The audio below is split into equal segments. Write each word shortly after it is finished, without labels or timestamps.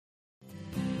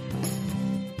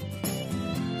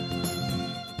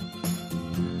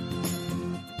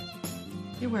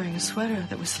wearing a sweater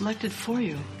that was selected for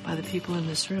you by the people in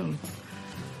this room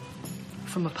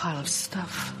from a pile of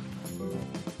stuff.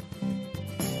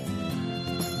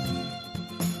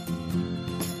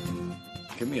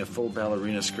 Give me a full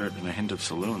ballerina skirt and a hint of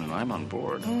saloon, and I'm on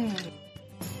board. I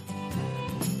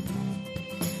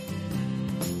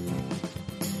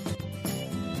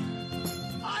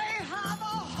have a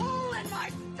hole in my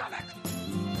stomach!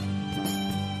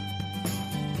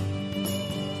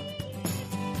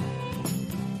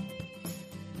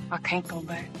 I can't go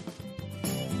back.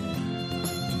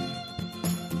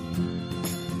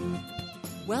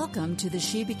 Welcome to the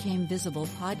She Became Visible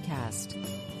podcast.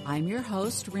 I'm your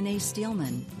host, Renee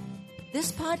Steelman.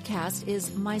 This podcast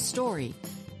is my story.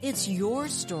 It's your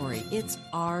story. It's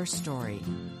our story.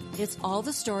 It's all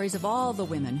the stories of all the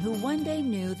women who one day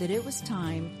knew that it was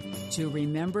time to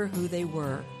remember who they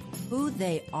were, who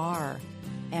they are,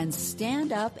 and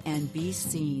stand up and be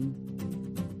seen.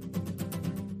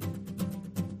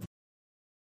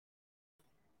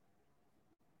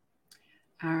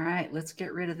 All right, let's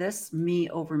get rid of this me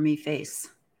over me face.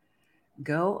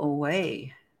 Go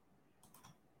away.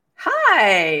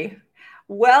 Hi,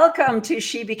 welcome to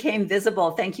She Became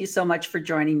Visible. Thank you so much for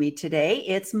joining me today.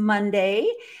 It's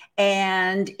Monday,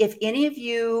 and if any of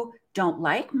you don't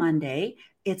like Monday,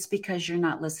 it's because you're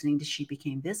not listening to She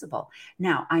Became Visible.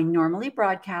 Now, I normally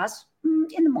broadcast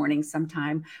in the morning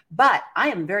sometime, but I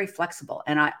am very flexible,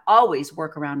 and I always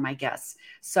work around my guests.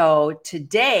 So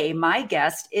today, my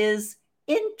guest is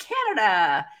in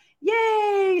Canada.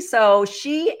 Yay! So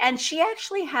she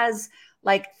actually has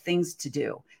like things to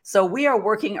do. So we are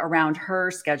working around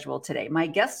her schedule today. My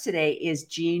guest today is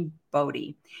Jean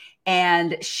Bodie,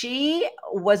 and she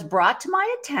was brought to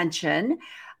my attention.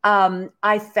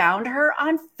 I found her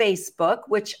on Facebook,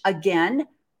 which again,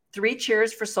 3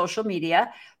 cheers for social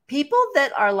media. People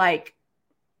that are like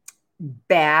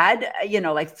bad,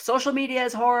 like social media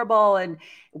is horrible and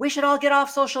we should all get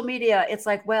off social media. It's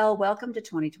like, well, welcome to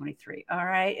 2023. All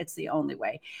right. It's the only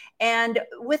way. And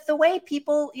with the way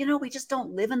people, we just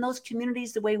don't live in those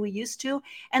communities the way we used to.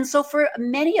 And so for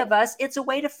many of us, it's a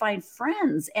way to find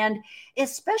friends. And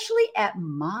especially at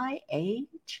my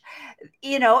age,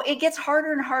 it gets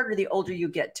harder and harder the older you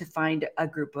get to find a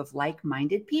group of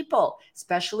like-minded people,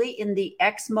 especially in the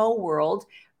Exmo world,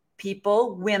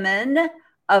 people, women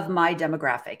of my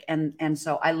demographic. And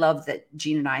so I love that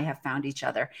Jean and I have found each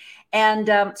other.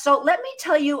 And so let me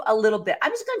tell you a little bit.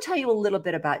 I'm just going to tell you a little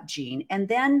bit about Jean. And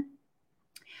then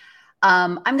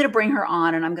I'm going to bring her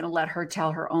on and I'm going to let her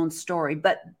tell her own story.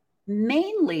 But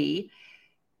mainly,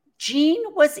 Jean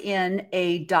was in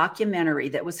a documentary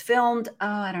that was filmed,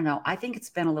 I don't know, I think it's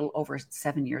been a little over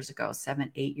 7 years ago,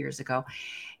 8 years ago.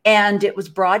 And it was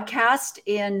broadcast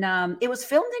it was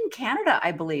filmed in Canada,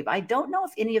 I believe. I don't know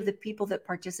if any of the people that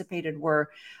participated were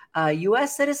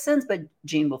US citizens, but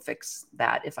Jean will fix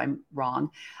that if I'm wrong.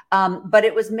 But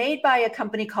it was made by a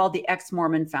company called the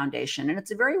Ex-Mormon Foundation, and it's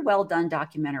a very well done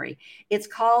documentary. It's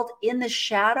called In the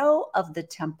Shadow of the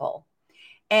Temple.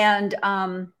 And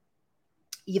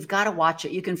you've got to watch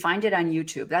it. You can find it on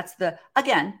YouTube. That's the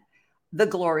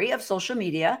glory of social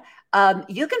media.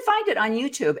 You can find it on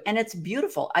YouTube and it's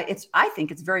beautiful. I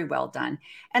think it's very well done.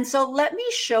 And so let me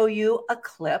show you a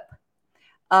clip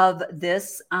of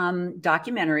this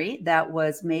documentary that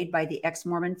was made by the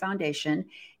Ex-Mormon Foundation,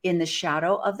 In the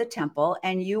Shadow of the Temple.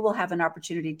 And you will have an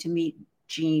opportunity to meet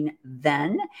Jean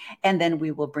then, and then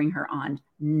we will bring her on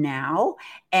now,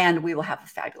 and we will have a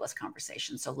fabulous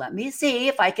conversation. So let me see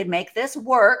if I can make this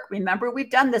work. Remember, we've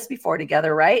done this before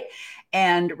together, right?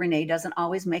 And Renee doesn't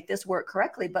always make this work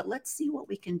correctly, but let's see what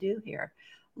we can do here.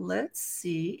 Let's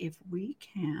see if we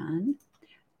can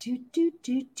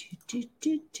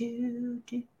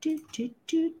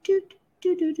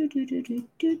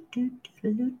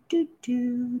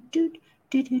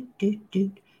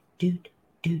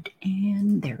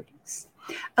and there it is.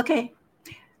 Okay.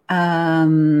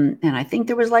 And I think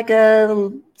there was like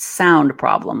a sound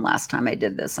problem last time I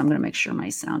did this. I'm going to make sure my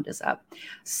sound is up.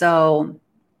 So,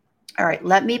 all right,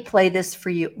 let me play this for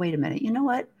you. Wait a minute. You know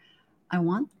what? I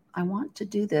want to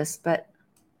do this, but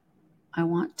I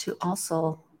want to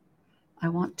also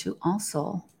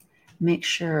make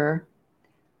sure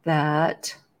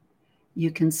that you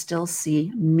can still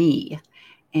see me.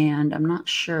 And I'm not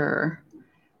sure.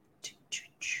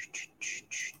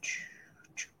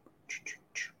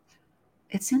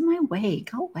 It's in my way.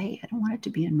 Go away. I don't want it to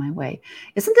be in my way.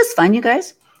 Isn't this fun, you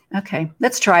guys? Okay,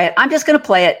 let's try it. I'm just going to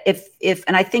play it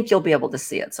and I think you'll be able to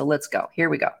see it. So let's go. Here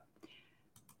we go.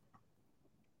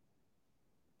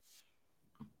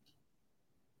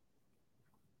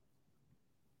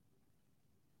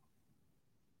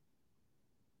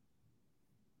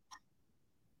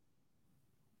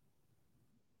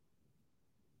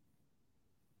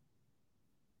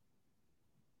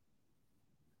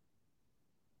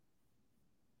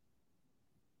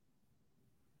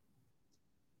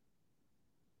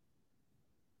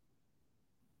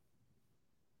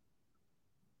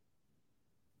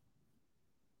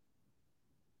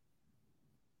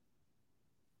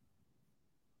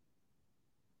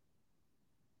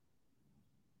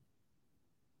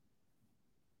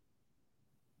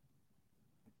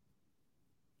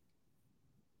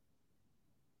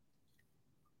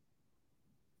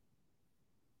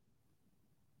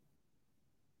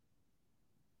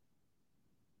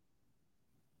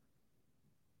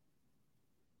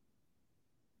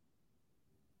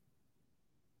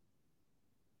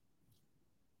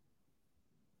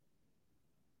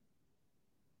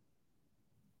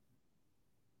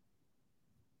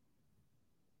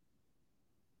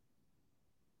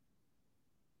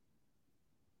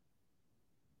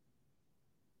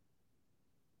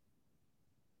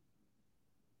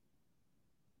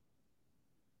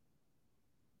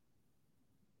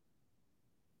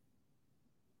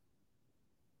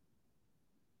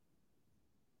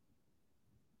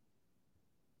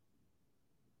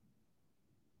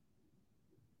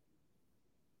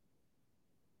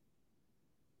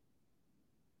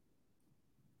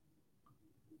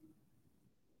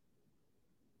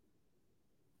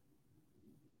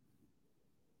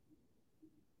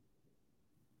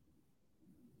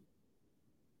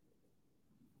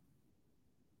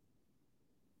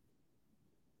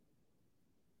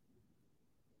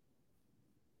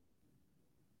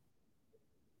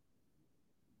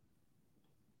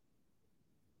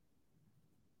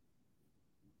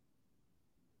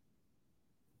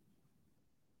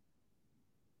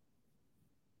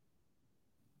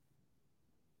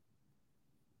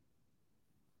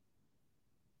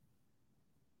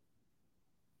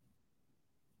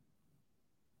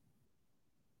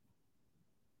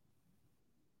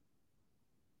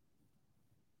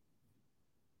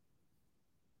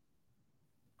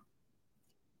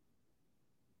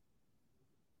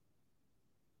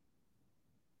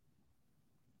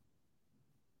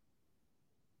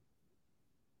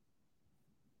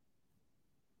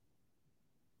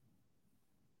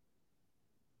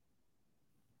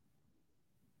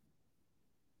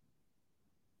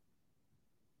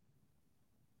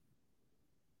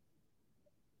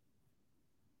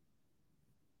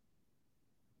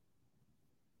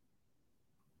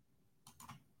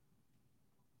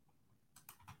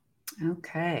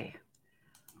 Okay.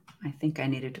 I think I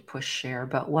needed to push share,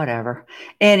 but whatever.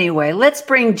 Anyway, let's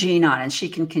bring Jean on and she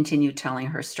can continue telling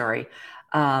her story.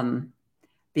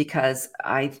 Because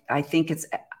I think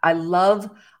I love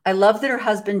that her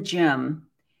husband Jim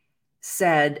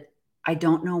said, I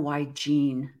don't know why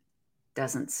Jean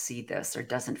doesn't see this or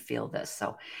doesn't feel this.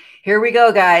 So here we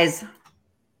go, guys.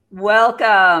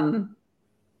 Welcome.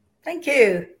 Thank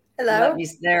you. Hello.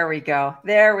 There we go.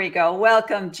 There we go.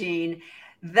 Welcome, Jean.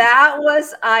 That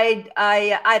was,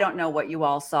 I don't know what you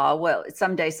all saw. Well,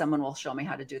 someday someone will show me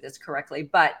how to do this correctly.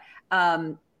 But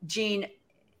Jean,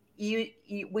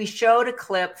 we showed a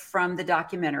clip from the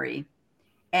documentary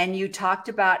and you talked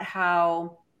about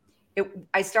how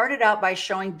I started out by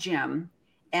showing Jim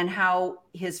and how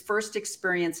his first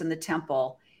experience in the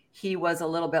temple, he was a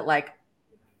little bit like,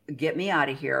 get me out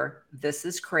of here. This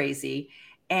is crazy.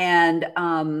 And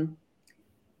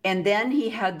then he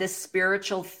had this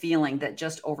spiritual feeling that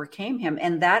just overcame him.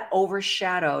 And that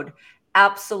overshadowed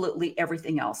absolutely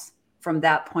everything else from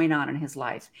that point on in his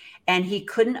life. And he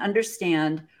couldn't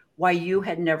understand why you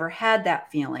had never had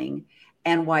that feeling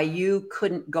and why you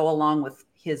couldn't go along with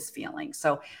his feeling.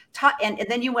 So and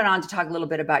then you went on to talk a little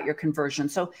bit about your conversion.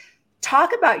 So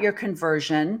talk about your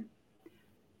conversion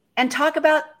and talk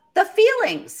about the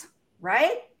feelings,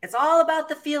 right? It's all about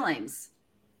the feelings.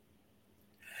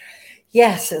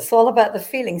 Yes, it's all about the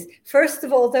feelings. First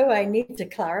of all, though, I need to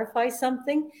clarify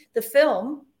something. The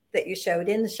film that you showed,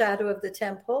 In the Shadow of the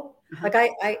Temple,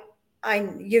 like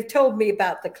you've told me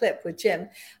about the clip with Jim,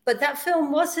 but that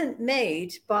film wasn't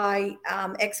made by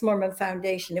Ex-Mormon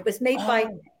Foundation. It was made by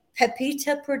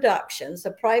Pepita Productions,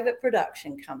 a private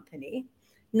production company,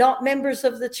 not members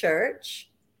of the church.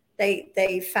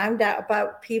 They found out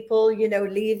about people,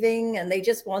 leaving, and they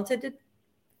just wanted to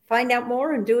find out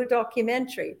more and do a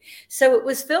documentary. So it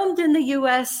was filmed in the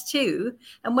US too.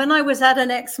 And when I was at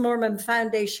an Ex-Mormon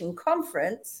Foundation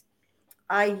conference,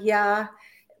 I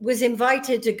was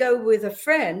invited to go with a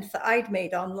friend that I'd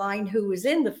made online who was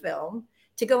in the film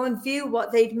to go and view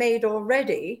what they'd made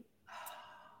already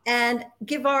and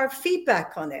give our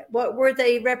feedback on it. What were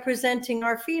they representing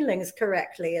our feelings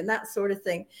correctly and that sort of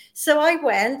thing. So I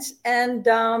went and,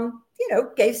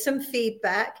 gave some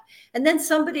feedback. And then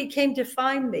somebody came to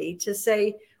find me to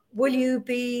say, will you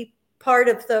be part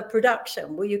of the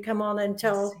production? Will you come on and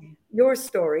tell your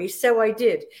story? So I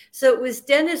did. So it was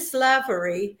Dennis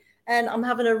Lavery, and I'm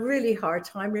having a really hard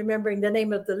time remembering the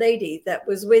name of the lady that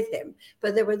was with him,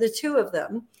 but there were the two of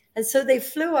them. And so they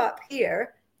flew up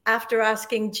here after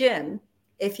asking Jim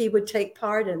if he would take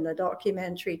part in the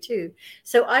documentary too.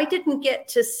 So I didn't get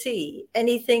to see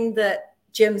anything that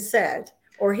Jim said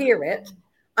or hear it.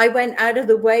 I went out of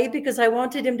the way because I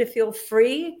wanted him to feel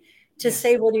free to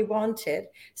say what he wanted.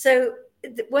 So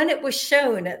when it was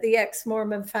shown at the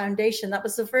Ex-Mormon Foundation, that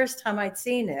was the first time I'd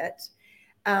seen it.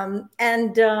 There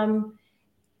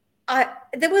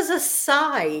was a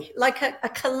sigh, like a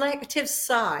collective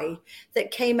sigh that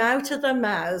came out of the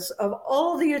mouths of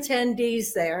all the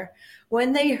attendees there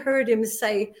when they heard him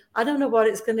say, I don't know what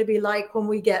it's going to be like when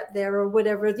we get there or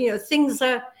whatever.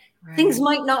 Things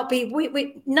might not be,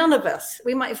 none of us,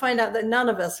 we might find out that none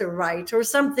of us are right or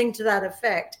something to that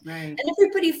effect. Right. And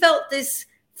everybody felt this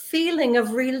feeling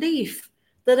of relief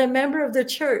that a member of the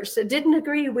church that didn't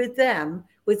agree with them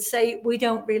would say, we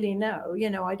don't really know,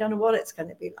 I don't know what it's going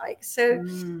to be like. So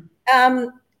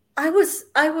I was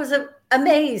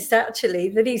amazed actually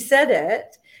that he said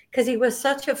it because he was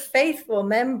such a faithful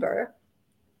member.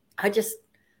 I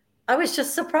was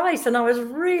just surprised and I was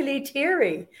really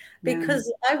teary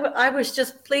because I was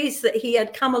just pleased that he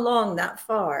had come along that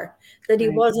far, that he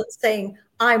wasn't saying,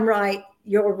 I'm right,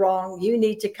 you're wrong, you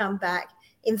need to come back.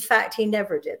 In fact, he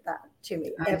never did that to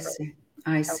me, ever.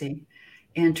 I see.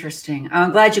 Interesting.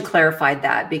 I'm glad you clarified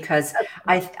that because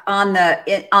on the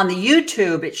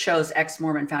YouTube, it shows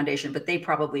Ex-Mormon Foundation, but they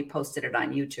probably posted it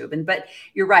on YouTube. But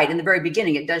you're right. In the very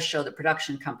beginning, it does show the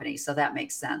production company. So that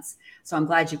makes sense. So I'm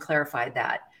glad you clarified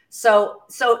that. So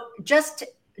just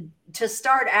to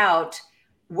start out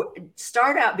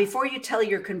before you tell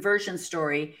your conversion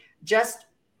story, just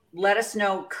let us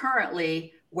know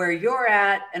currently where you're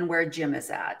at and where Jim is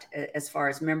at as far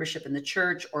as membership in the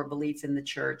church or belief in the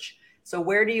church. So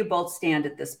where do you both stand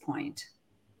at this point?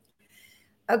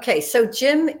 Okay, so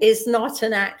Jim is not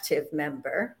an active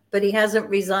member, but he hasn't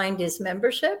resigned his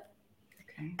membership.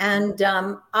 Okay. And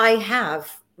I have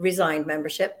resigned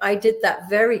membership. I did that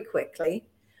very quickly.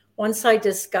 Once I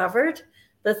discovered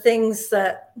the things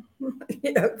that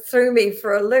threw me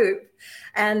for a loop,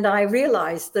 and I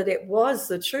realized that it was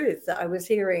the truth that I was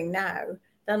hearing now,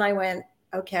 then I went,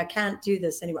 okay, I can't do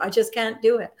this anymore. I just can't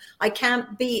do it. I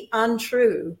can't be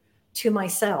untrue to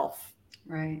myself.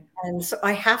 Right. And so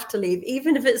I have to leave,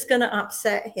 even if it's going to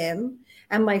upset him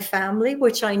and my family,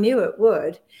 which I knew it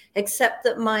would, except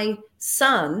that my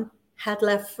son had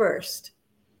left first.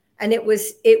 And it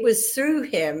was through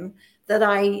him that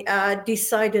I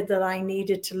decided that I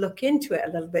needed to look into it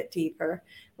a little bit deeper.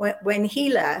 When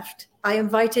he left, I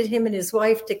invited him and his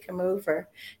wife to come over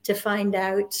to find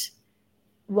out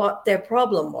what their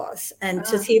problem was and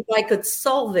to see if I could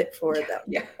solve it for them.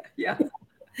 Yeah. Yeah.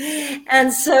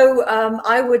 And so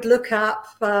I would look up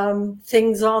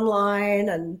things online,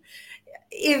 and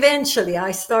eventually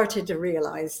I started to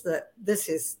realize that this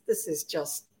is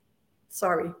just,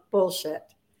 sorry, bullshit.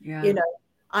 Yeah. You know,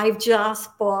 I've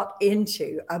just bought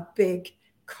into a big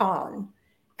con,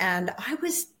 and I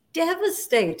was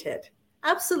devastated,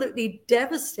 absolutely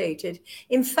devastated.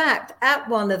 In fact, at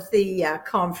one of the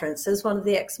conferences, one of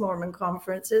the ex-Mormon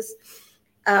conferences,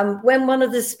 when one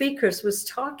of the speakers was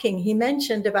talking, he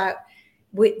mentioned about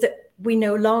that we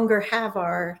no longer have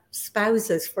our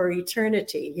spouses for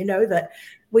eternity, you know, that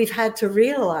we've had to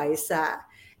realize that.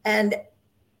 And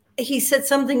he said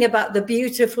something about the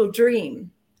beautiful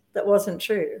dream that wasn't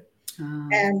true.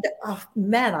 And oh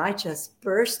man, I just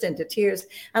burst into tears.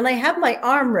 And I had my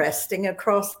arm resting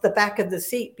across the back of the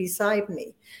seat beside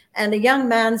me. And a young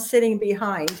man sitting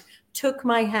behind took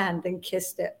my hand and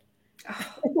kissed it.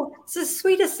 It's the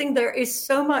sweetest thing. There is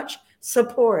so much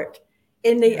support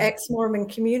in the ex-Mormon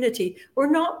community.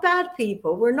 We're not bad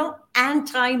people. We're not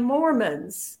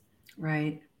anti-Mormons.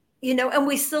 Right. You know, and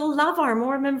we still love our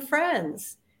Mormon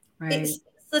friends. Right. It's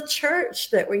the church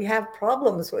that we have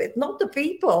problems with, not the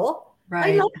people.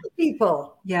 Right. I love the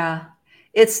people. Yeah.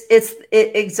 It's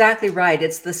exactly right.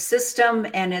 It's the system,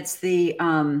 and it's the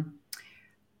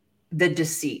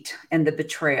deceit and the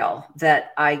betrayal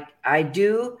that I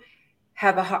do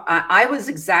have I was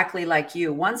exactly like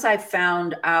you. Once I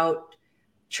found out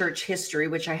church history,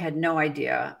 which I had no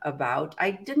idea about,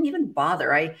 I didn't even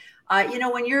bother. You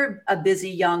know, when you're a busy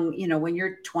young, you know, when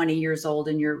you're 20 years old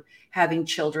and you're having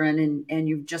children and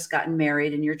you've just gotten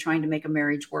married and you're trying to make a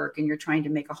marriage work and you're trying to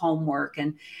make a home work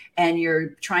and you're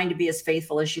trying to be as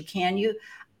faithful as you can.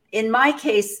 In my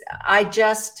case, I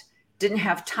just didn't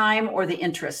have time or the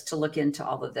interest to look into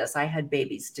all of this. I had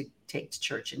babies to take to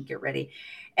church and get ready.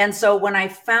 And so when I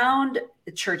found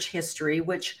the church history,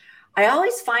 which I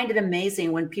always find it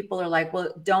amazing when people are like,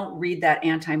 well, don't read that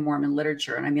anti-Mormon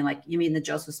literature. And I mean, like, you mean the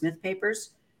Joseph Smith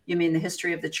papers? You mean the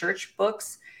history of the church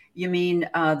books? You mean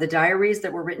the diaries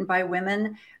that were written by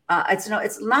women? It's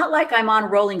not like I'm on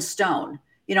Rolling Stone.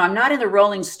 You know, I'm not in the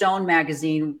Rolling Stone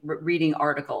magazine reading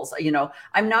articles. You know,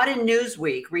 I'm not in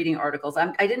Newsweek reading articles.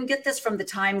 I didn't get this from the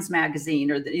Times magazine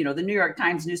or the New York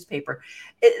Times newspaper.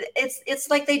 It's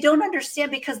like they don't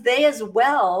understand, because they as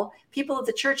well, people of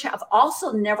the church, have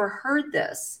also never heard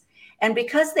this. And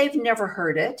because they've never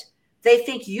heard it, they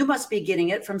think you must be getting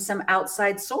it from some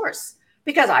outside source.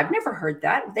 Because I've never heard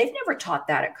that. They've never taught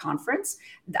that at conference.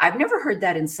 I've never heard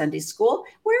that in Sunday school.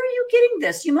 Where are you getting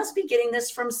this? You must be getting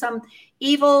this from some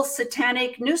evil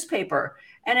satanic newspaper.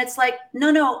 And it's like,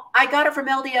 no, I got it from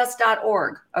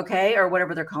LDS.org, okay? Or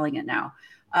whatever they're calling it now.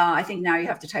 I think now you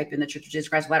have to type in the Church of Jesus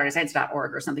Christ of Latter-day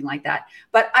Saints.org or something like that.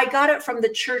 But I got it from the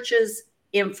church's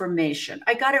information.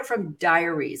 I got it from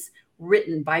diaries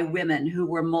written by women who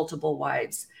were multiple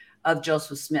wives of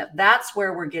Joseph Smith. That's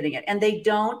where we're getting it. And they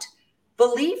don't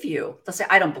believe you. They'll say,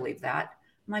 I don't believe that.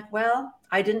 I'm like, well,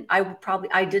 I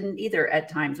didn't either at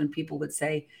times when people would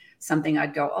say something,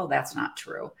 I'd go, oh, that's not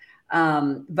true.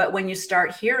 But when you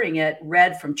start hearing it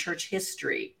read from church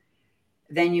history,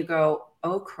 then you go,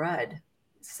 oh, crud.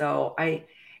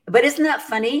 But isn't that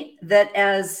funny that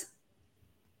as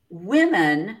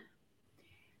women,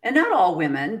 and not all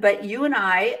women, but you and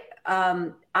I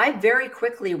very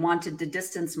quickly wanted to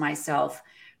distance myself,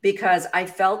 because I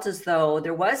felt as though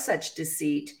there was such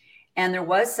deceit and there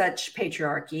was such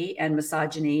patriarchy and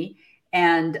misogyny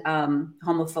and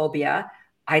homophobia.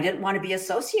 I didn't want to be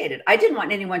associated. I didn't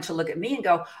want anyone to look at me and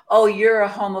go, oh, you're a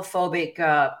homophobic,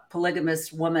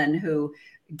 polygamous woman who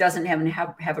doesn't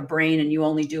have a brain and you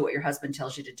only do what your husband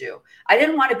tells you to do. I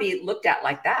didn't want to be looked at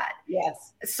like that.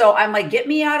 Yes. So I'm like, get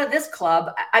me out of this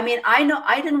club. I mean, I know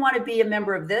I didn't want to be a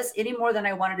member of this any more than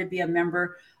I wanted to be a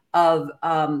member of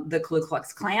the Ku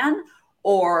Klux Klan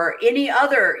or any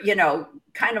other,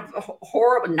 kind of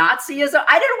horrible Nazism.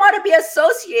 I didn't want to be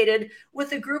associated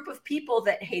with a group of people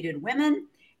that hated women,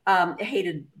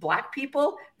 hated Black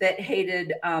people, that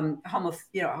hated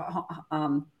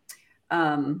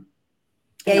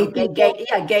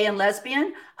gay and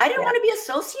lesbian. I didn't want to be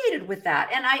associated with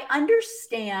that. And I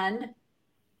understand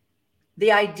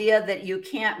the idea that you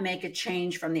can't make a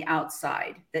change from the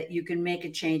outside, that you can make a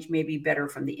change maybe better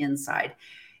from the inside.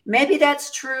 Maybe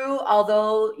that's true,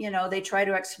 although, they try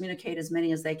to excommunicate as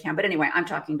many as they can. But anyway, I'm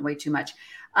talking way too much.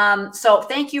 So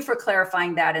thank you for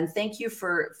clarifying that. And thank you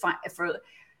for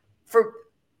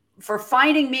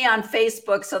finding me on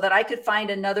Facebook so that I could find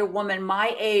another woman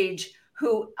my age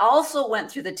who also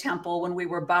went through the temple when we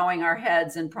were bowing our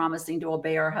heads and promising to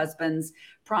obey our husbands,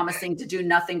 promising to do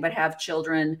nothing but have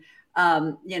children,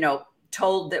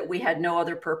 told that we had no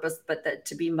other purpose but that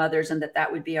to be mothers, and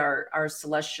that would be our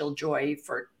celestial joy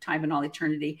for time and all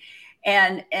eternity.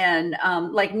 And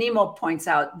like Nemo points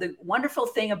out, the wonderful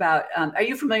thing about, are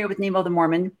you familiar with Nemo the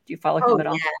Mormon? Do you follow him at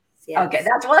all? Yes. Okay,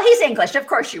 he's English. Of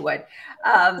course you would.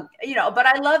 But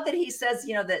I love that he says,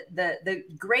 that the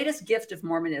greatest gift of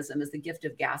Mormonism is the gift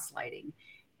of gaslighting.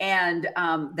 And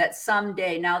that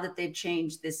someday, now that they've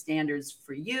changed the standards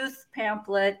for youth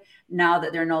pamphlet, now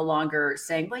that they're no longer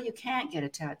saying, well, you can't get a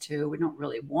tattoo. We don't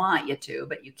really want you to,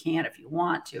 but you can if you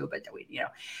want to. But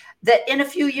that in a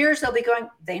few years, they'll be going,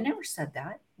 they never said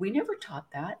that. We never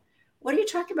taught that. What are you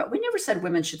talking about? We never said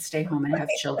women should stay home and have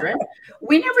children.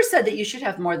 We never said that you should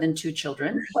have more than 2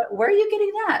 children. Where are you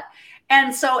getting that?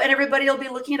 And everybody will be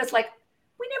looking at us like,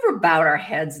 we never bowed our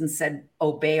heads and said,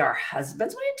 obey our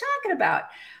husbands. What are you talking about?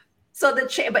 So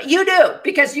but you do,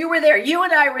 because you were there. You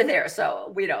and I were there.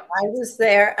 So we don't. I was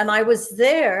there, and I was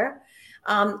there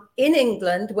in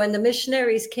England when the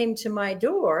missionaries came to my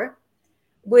door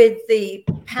with the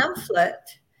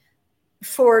pamphlet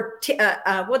for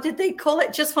what did they call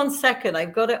it? Just one second.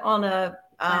 I've got it on a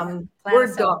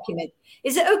Word document.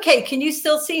 Is it okay? Can you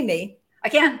still see me? I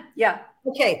can. Yeah.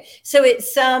 Okay. So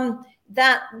it's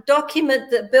that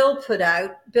document that Bill put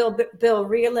out, Bill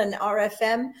Reel and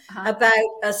RFM, about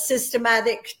a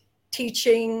systematic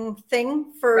teaching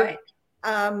thing for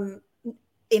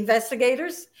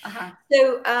investigators.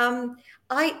 So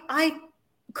I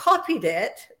copied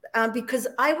it because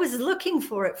I was looking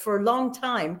for it for a long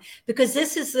time, because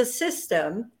this is the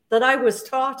system that I was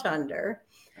taught under.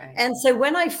 Right. And so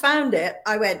when I found it,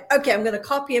 I went, okay, I'm going to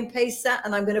copy and paste that,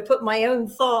 and I'm going to put my own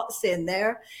thoughts in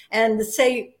there and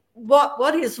say,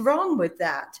 what is wrong with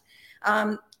that?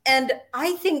 And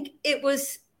I think it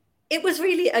was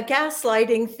really a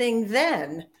gaslighting thing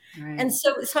then. Right. And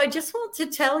so I just want to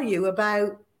tell you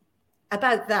about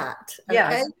that.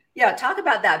 Okay? Yeah, talk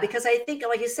about that, because I think,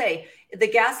 like you say, the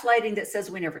gaslighting that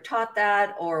says we never taught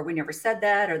that, or we never said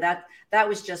that, or that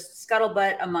was just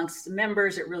scuttlebutt amongst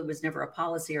members. It really was never a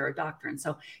policy or a doctrine.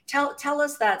 So tell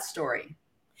us that story.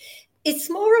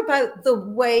 It's more about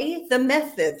the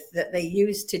method that they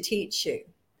use to teach you.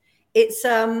 It's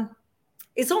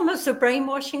almost a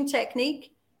brainwashing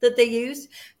technique that they use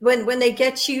when they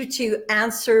get you to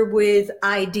answer with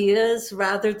ideas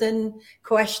rather than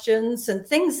questions and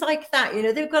things like that.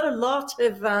 They've got a lot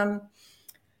of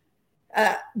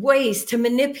ways to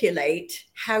manipulate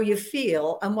how you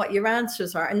feel and what your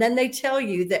answers are. And then they tell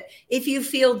you that if you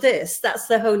feel this, that's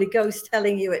the Holy Ghost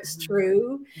telling you it's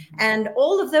true, and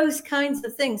all of those kinds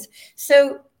of things.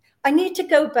 So I need to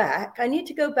go back.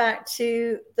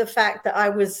 To the fact that I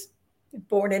was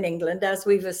born in England, as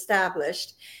we've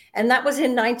established, and that was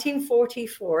in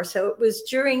 1944. So it was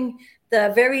during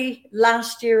the very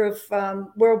last year of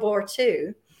World War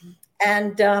II.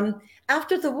 And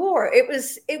after the war, it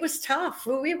was tough.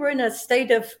 We were in a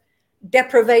state of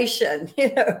deprivation.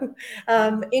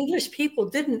 English people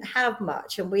didn't have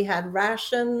much, and we had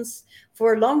rations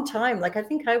for a long time. Like, I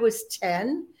think I was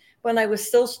 10 when I was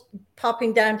still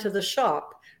popping down to the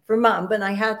shop for Mum, but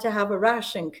I had to have a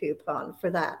ration coupon for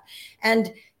that.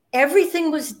 And everything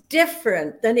was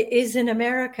different than it is in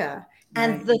America. Right.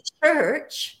 And the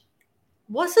church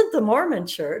wasn't the Mormon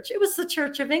church. It was the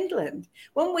Church of England.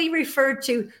 When we referred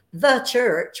to the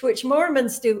church, which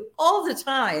Mormons do all the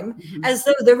time, as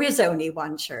though there is only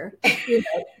one church,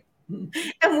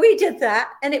 and we did that,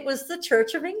 and it was the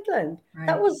Church of England. Right.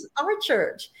 That was our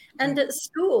church. And at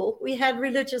school, we had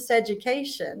religious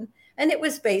education, and it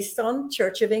was based on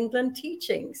Church of England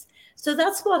teachings. So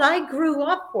that's what I grew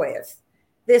up with,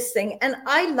 this thing. And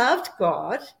I loved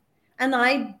God, and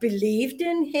I believed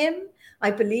in him. I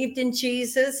believed in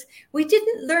Jesus. We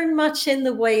didn't learn much in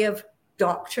the way of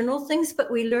doctrinal things,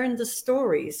 but we learned the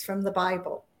stories from the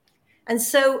Bible. And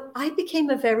so I became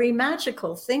a very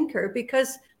magical thinker,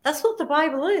 because that's what the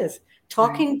Bible is.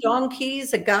 Talking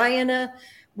donkeys, a guy in a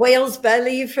whale's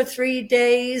belly for 3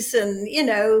 days, and,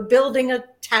 building a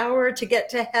tower to get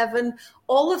to heaven.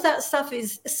 All of that stuff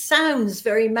sounds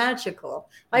very magical.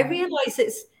 I realize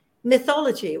it's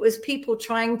mythology. It was people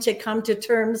trying to come to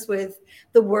terms with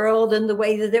the world and the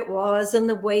way that it was and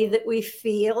the way that we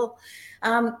feel.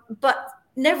 But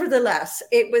nevertheless,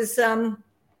 it was a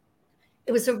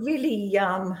really,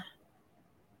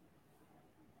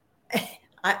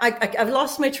 I've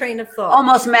lost my train of thought.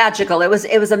 Almost magical. It was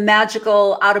a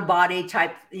magical out of body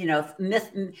type,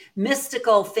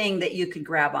 mystical thing that you could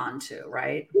grab onto,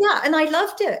 right? Yeah, and I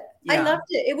loved it. Yeah. I loved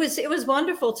it. It was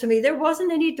wonderful to me. There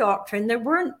wasn't any doctrine. There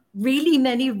weren't really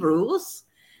many rules.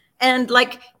 And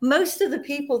like most of the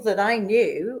people that I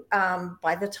knew,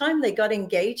 by the time they got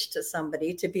engaged to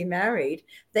somebody to be married,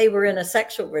 they were in a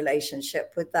sexual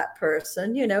relationship with that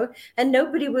person, and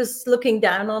nobody was looking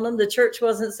down on them. The church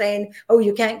wasn't saying, oh,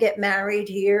 you can't get married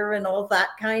here and all that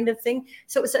kind of thing.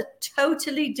 So it was a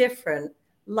totally different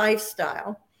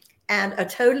lifestyle and a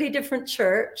totally different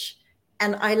church.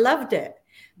 And I loved it.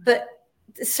 But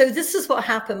so this is what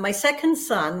happened. My second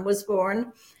son was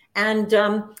born. And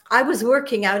I was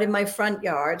working out in my front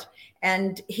yard,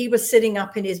 and he was sitting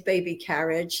up in his baby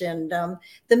carriage. And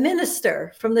the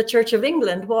minister from the Church of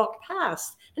England walked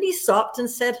past, and he stopped and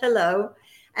said hello.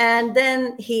 And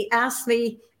then he asked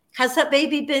me, has that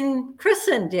baby been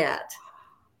christened yet?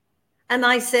 And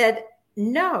I said,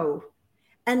 no.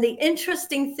 And the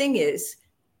interesting thing is,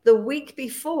 the week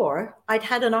before, I'd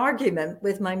had an argument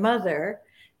with my mother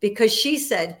because she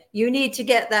said, you need to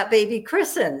get that baby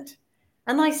christened.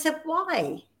 And I said,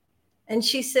 why? And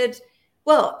she said,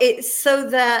 well, it's so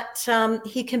that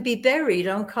he can be buried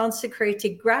on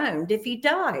consecrated ground if he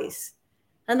dies.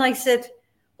 And I said,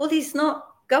 well, he's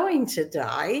not going to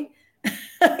die,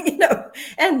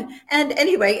 and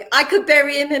anyway, I could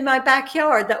bury him in my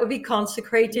backyard. That would be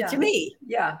consecrated to me.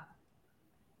 Yeah.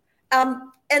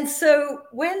 And so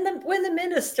when the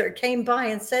minister came by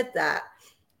and said that,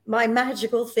 my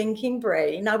magical thinking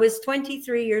brain, I was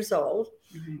 23 years old.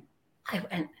 Mm-hmm. I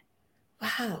went,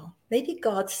 wow, maybe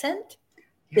God sent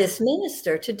this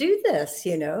minister to do this,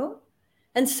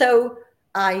 And so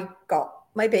I got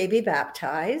my baby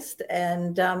baptized,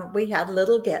 and we had a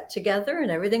little get together,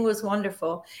 and everything was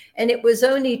wonderful. And it was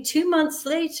only 2 months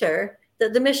later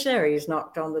that the missionaries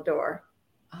knocked on the door.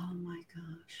 Oh my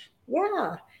gosh.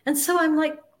 Yeah. And so I'm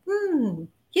like,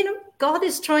 God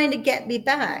is trying to get me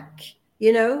back,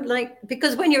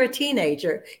 because when you're a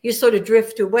teenager, you sort of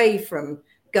drift away from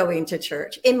going to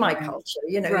church in my culture,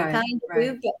 you kind of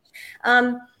do. But,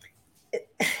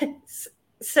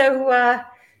 so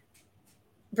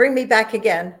bring me back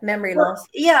again, memory loss.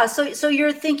 Yeah. So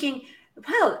you're thinking,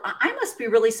 wow, I must be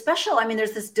really special. I mean,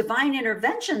 there's this divine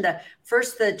intervention, the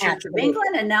Church of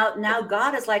England, and now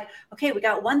God is like, okay, we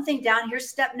got one thing down. Here's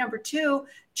step number 2.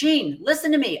 Jean, listen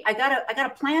to me. I got a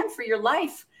plan for your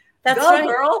life. That's Go, right,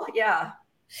 girl. Yeah.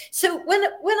 So when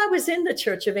I was in the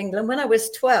Church of England, when I was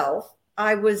 12,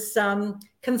 I was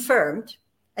confirmed,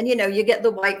 and you get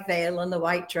the white veil and the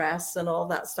white dress and all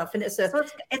that stuff, and it's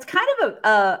kind of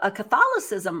a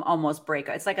Catholicism almost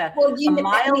breakup. It's like a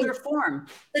milder form.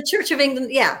 The Church of England,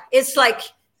 it's like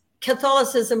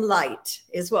Catholicism light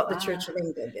is what the Church of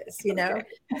England is, Okay.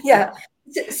 Yeah.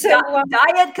 So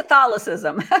diet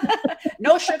Catholicism,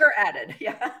 no sugar added.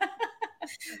 Yeah.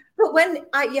 But when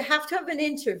you have to have an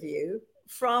interview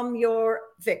from your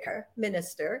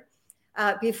minister.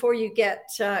 Before you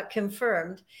get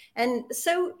confirmed. And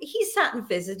so he sat and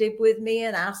visited with me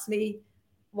and asked me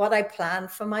what I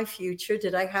planned for my future.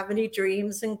 Did I have any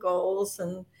dreams and goals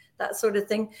and that sort of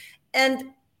thing?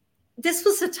 And this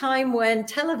was a time when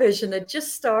television had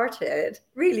just started.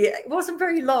 Really, it wasn't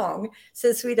very long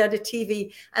since we'd had a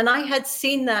TV. And I had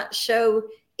seen that show,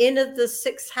 Inn of the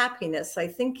Sixth Happiness, I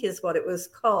think is what it was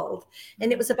called.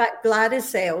 And it was about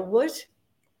Gladys Aylward,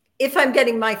 if I'm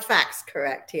getting my facts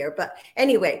correct here. But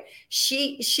anyway,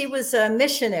 she was a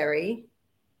missionary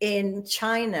in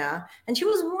China, and she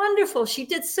was wonderful. She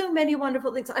did so many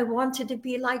wonderful things. I wanted to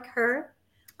be like her.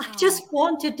 I just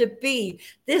wanted to be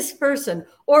this person,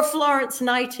 or Florence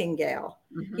Nightingale.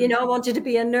 Mm-hmm. I wanted to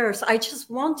be a nurse. I just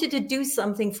wanted to do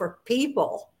something for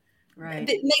people. Right.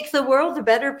 Make the world a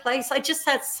better place. I just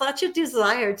had such a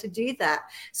desire to do that.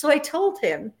 So I told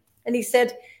him, and he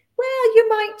said, well, you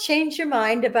might change your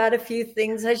mind about a few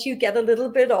things as you get a little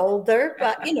bit older,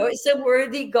 but it's a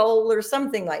worthy goal or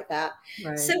something like that.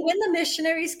 Right. So when the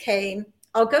missionaries came,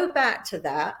 I'll go back to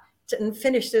that and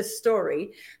finish this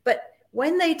story. But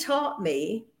when they taught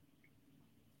me,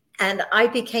 and I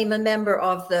became a member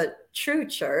of the true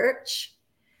church,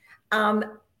 I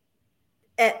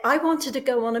wanted to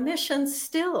go on a mission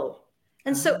still.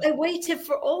 And so I waited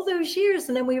for all those years,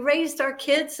 and then we raised our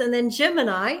kids, and then Jim and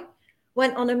I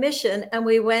went on a mission, and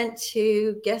we went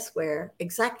to, guess where?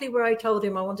 Exactly where I told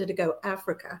him I wanted to go,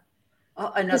 Africa.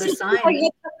 Oh, another sign.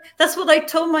 That's what I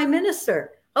told my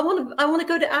minister. I want to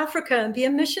go to Africa and be a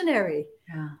missionary.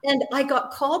 Yeah. And I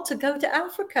got called to go to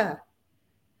Africa.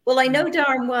 Well, I know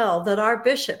darn well that our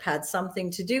bishop had something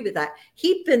to do with that.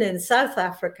 He'd been in South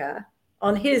Africa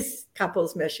on his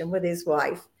couple's mission with his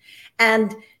wife.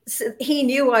 And so he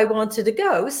knew I wanted to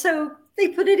go. So they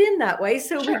put it in that way.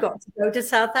 So we got to go to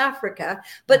South Africa.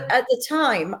 But at the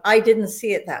time, I didn't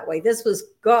see it that way. This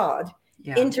was God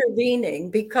intervening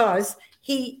because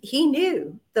he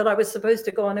knew that I was supposed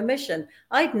to go on a mission.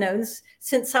 I'd known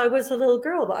since I was a little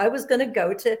girl that I was going to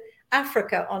go to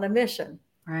Africa on a mission.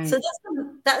 Right. So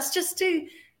that's just to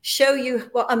show you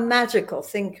what a magical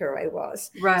thinker I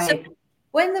was. Right. So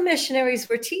when the missionaries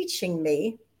were teaching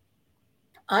me,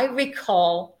 I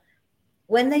recall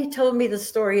when they told me the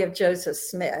story of Joseph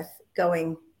Smith,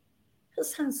 going, "That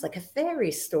sounds like a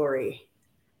fairy story,"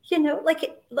 you know,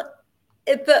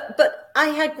 but I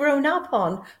had grown up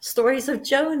on stories of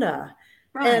Jonah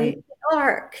and the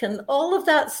Ark and all of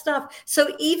that stuff.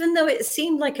 So even though it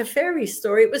seemed like a fairy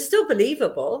story, it was still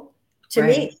believable to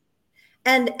me.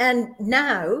 And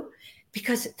now,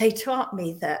 because they taught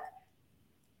me that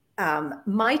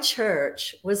my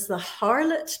church was the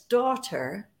harlot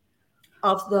daughter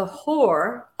of the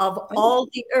whore of all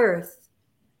the earth,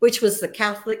 which was the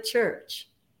Catholic Church.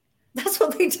 That's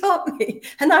what they taught me.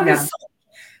 And I was like,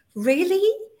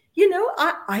 really? You know,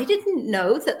 I didn't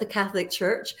know that the Catholic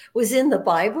Church was in the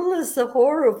Bible as the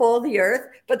whore of all the earth,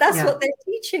 but that's what they're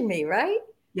teaching me, right?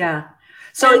 Yeah.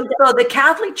 So the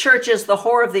Catholic Church is the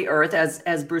whore of the earth,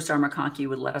 as Bruce R. McConkie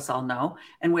would let us all know.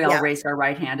 And we all raised our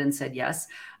right hand and said yes.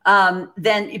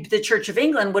 Then the Church of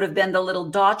England would have been the little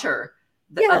daughter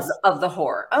of the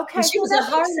whore. Okay. She was a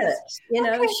harlot, you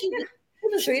know, she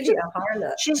was really a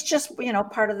harlot. She's just, you know,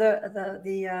 part of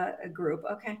the group.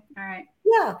 Okay. All right.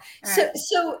 Yeah.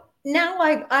 So now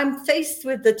I'm faced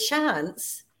with the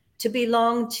chance to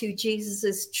belong to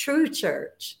Jesus's true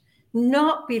church,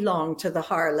 not belong to the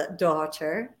harlot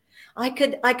daughter. I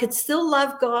could still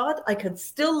love God. I could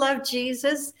still love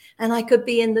Jesus, and I could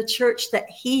be in the church that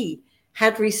he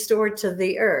had restored to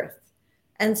the earth.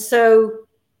 And so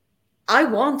I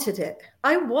wanted it.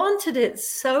 I wanted it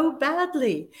so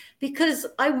badly because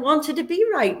I wanted to be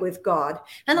right with God.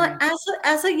 And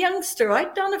as a youngster,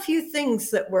 I'd done a few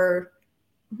things that were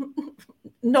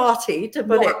naughty, to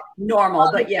put it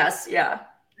normal, but yes,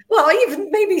 well,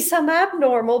 even maybe some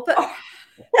abnormal, but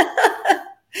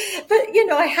but you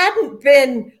know, I hadn't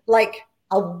been like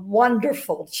a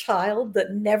wonderful child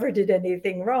that never did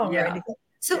anything wrong or anything.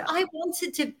 So I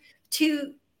wanted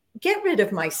to get rid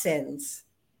of my sins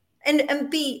and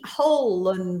be whole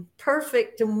and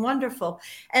perfect and wonderful.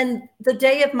 And the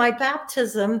day of my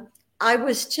baptism, I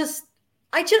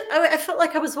felt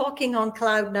like I was walking on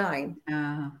cloud nine.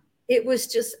 It was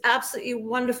just absolutely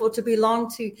wonderful to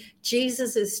belong to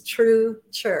Jesus's true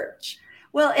church.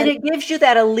 Well, and it gives you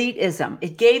that elitism.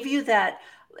 It gave you that,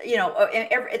 you know,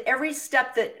 every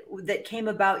step that came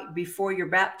about before your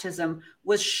baptism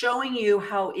was showing you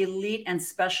how elite and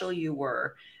special you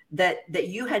were, that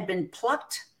you had been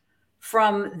plucked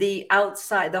from the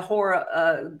outside, the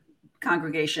whore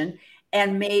congregation,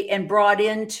 and brought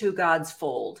into God's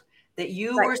fold, that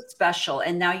you were special.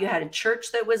 And now you had a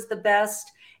church that was the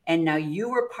best, and now you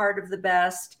were part of the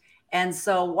best. And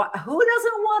so who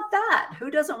doesn't want that?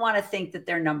 Who doesn't want to think that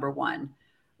they're number one?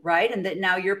 Right. And that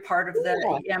now you're part of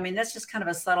I mean, that's just kind of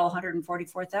a subtle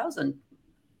 144,000.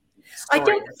 I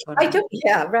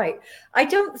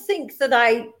don't think that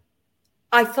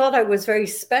I thought I was very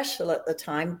special at the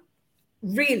time,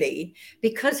 really,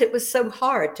 because it was so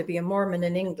hard to be a Mormon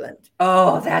in England.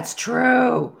 Oh, that's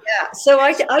true. Yeah. So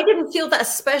I didn't feel that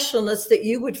specialness that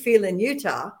you would feel in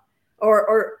Utah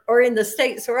or in the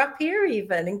States or up here,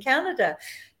 even in Canada,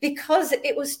 because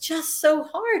it was just so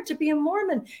hard to be a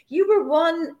Mormon. You were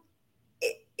one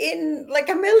in like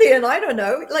a million, I don't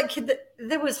know, like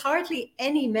there was hardly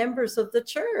any members of the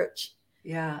church.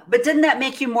 Yeah. But didn't that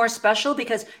make you more special?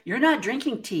 Because you're not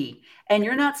drinking tea and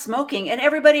you're not smoking, and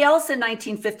everybody else in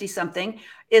 1950 something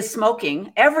is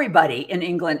smoking. Everybody in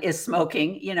England is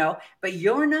smoking, you know, but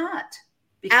you're not.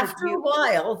 After a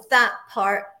while, that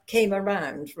part came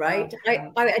around, right?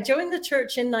 Okay. I joined the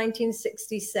church in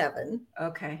 1967.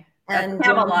 Okay. And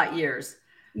Camelot years.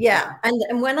 Yeah.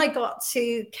 And when I got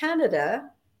to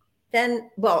Canada, then,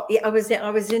 well, I was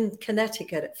in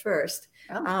Connecticut at first.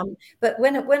 But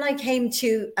when I came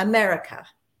to America,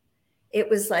 it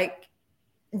was like,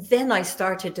 then I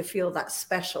started to feel that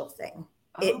special thing.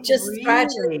 It just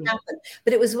gradually happened.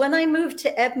 But it was when I moved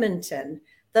to Edmonton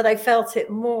that I felt it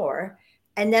more.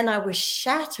 And then I was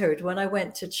shattered when I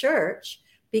went to church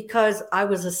because I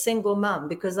was a single mom,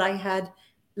 because I had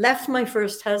left my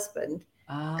first husband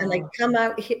and I'd come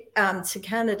out to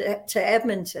Canada, to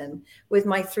Edmonton with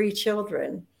my 3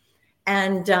 children.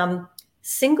 And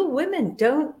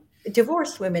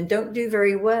divorced women don't do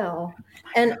very well.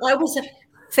 And I was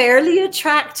fairly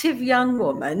attractive young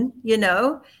woman,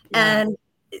 Yeah. and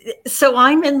so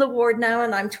I'm in the ward now,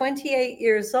 and I'm 28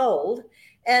 years old,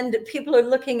 and people are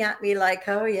looking at me like,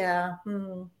 oh yeah,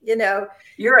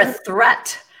 You're a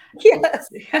threat. yes.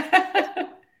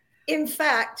 In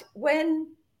fact, when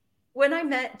I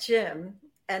met Jim,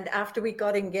 and after we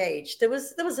got engaged, there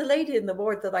was a lady in the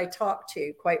ward that I talked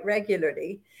to quite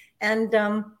regularly, and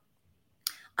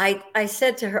I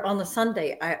said to her on the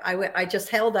Sunday, I just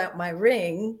held out my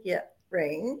ring,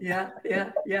 ring, Yeah.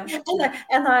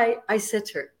 and I said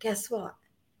to her, guess what?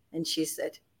 And she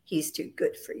said, he's too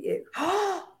good for you.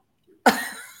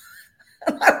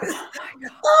 And I was,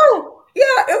 oh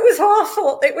yeah, it was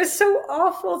awful. It was so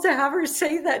awful to have her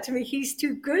say that to me. He's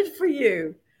too good for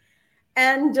you.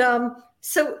 And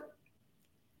so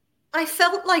I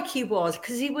felt like he was,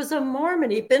 because he was a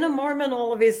Mormon. He'd been a Mormon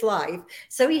all of his life.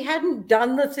 So he hadn't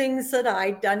done the things that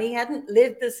I'd done. He hadn't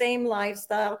lived the same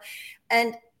lifestyle.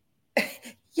 And,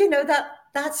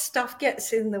 that stuff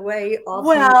gets in the way of.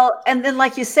 Well, and then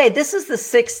like you say, this is the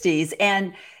 60s,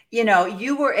 and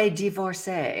you were a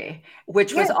divorcee,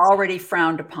 which was already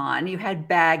frowned upon. You had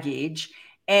baggage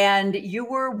and you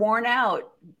were worn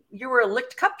out. You were a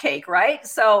licked cupcake, right?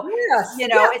 So,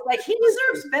 it's like he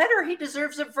deserves better. He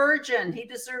deserves a virgin. He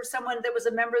deserves someone that was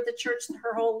a member of the church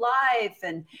her whole life.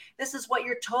 And this is what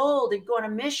you're told. You go on a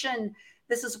mission.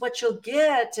 This is what you'll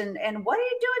get. And what are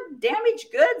you doing? Damaged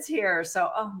goods here.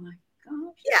 So, oh my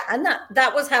gosh. Yeah. And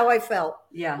that was how I felt.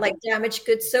 Yeah. Like damaged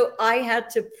goods. So I had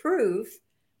to prove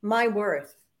my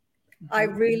worth. Mm-hmm. I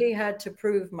really had to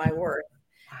prove my worth.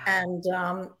 Wow. And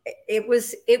it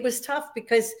was tough,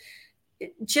 because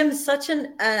Jim's such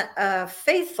a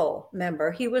faithful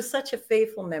member. He was such a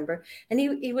faithful member, and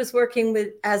he was working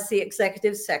as the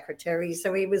executive secretary.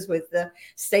 So he was with the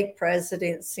stake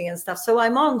presidency and stuff. So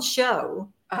I'm on show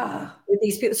with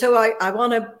these people. So I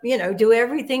want to, do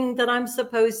everything that I'm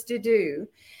supposed to do.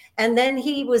 And then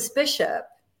he was bishop.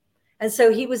 And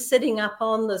so he was sitting up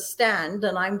on the stand,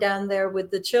 and I'm down there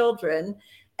with the children,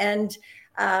 and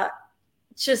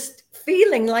just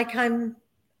feeling like I'm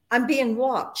being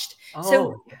watched. Oh.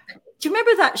 So do you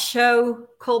remember that show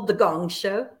called The Gong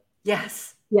Show?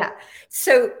 Yes. Yeah.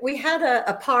 So we had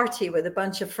a party with a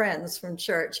bunch of friends from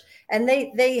church, and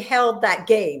they held that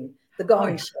game, The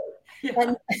Gong Show. Yeah.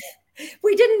 And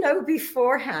we didn't know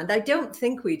beforehand. I don't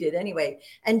think we did anyway.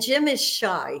 And Jim is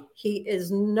shy. He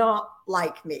is not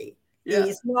like me. Yeah.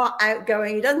 He's not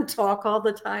outgoing. He doesn't talk all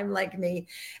the time like me.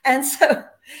 And so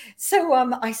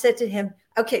I said to him,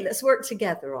 okay, let's work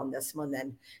together on this one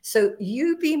then. So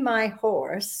you be my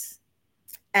horse,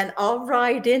 and I'll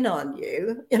ride in on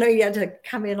you. You had to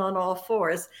come in on all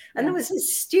fours. And there was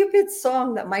this stupid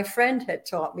song that my friend had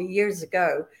taught me years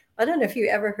ago. I don't know if you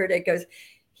ever heard it. It goes,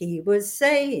 he was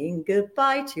saying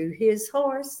goodbye to his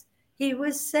horse. He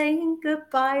was saying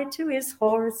goodbye to his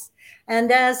horse.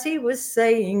 And as he was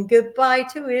saying goodbye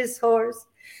to his horse,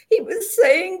 he was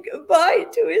saying goodbye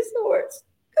to his horse.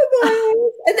 Goodbye.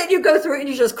 And then you go through it and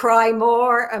you just cry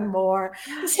more and more.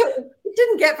 So it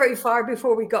didn't get very far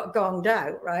before we got gonged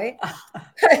out, right?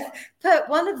 But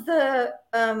one of the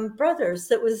brothers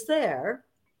that was there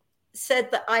said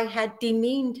that I had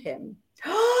demeaned him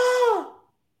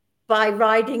by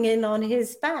riding in on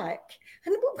his back.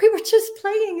 And we were just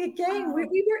playing a game.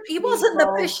 He wasn't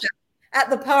the bishop at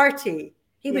the party.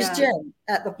 He was Jim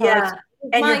at the party. Yeah.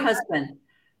 And your husband.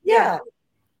 Yeah.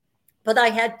 But I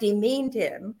had demeaned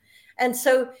him. And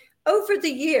so over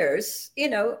the years,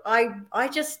 I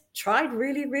just tried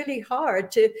really, really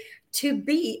hard to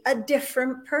be a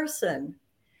different person.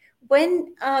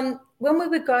 When we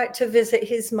would go out to visit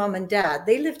his mom and dad,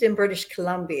 they lived in British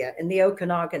Columbia in the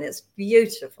Okanagan. It's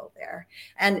beautiful there,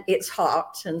 and it's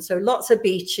hot, and so lots of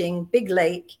beaching, big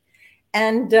lake.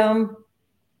 And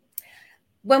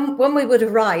when we would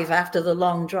arrive after the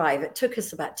long drive, it took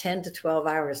us about 10 to 12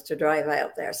 hours to drive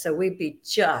out there. So we'd be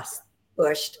just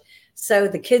bushed. So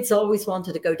the kids always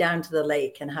wanted to go down to the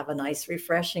lake and have a nice,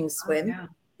 refreshing swim. Oh,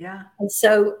 yeah. And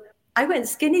so I went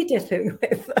skinny dipping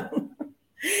with them.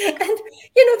 And,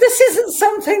 this isn't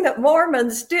something that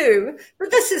Mormons do,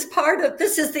 but this is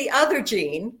the other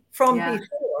gene from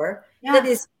before that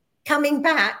is coming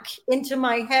back into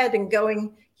my head and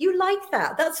going, you like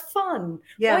that? That's fun.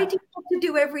 Yeah. Why do you have to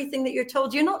do everything that you're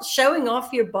told? You're not showing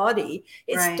off your body.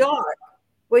 It's dark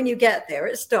when you get there.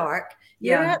 It's dark.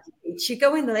 You're at the beach. You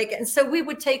go in the lake. And so we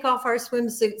would take off our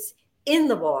swimsuits in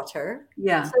the water.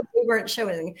 Yeah. So we weren't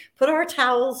showing anything. Put our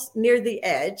towels near the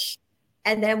edge.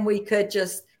 And then we could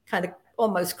just kind of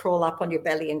almost crawl up on your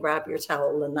belly and grab your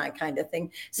towel and that kind of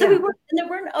thing. So there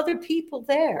weren't other people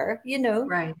there,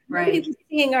 Right. Nobody was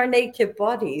seeing our naked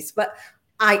bodies. But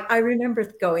I remember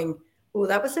going, Oh,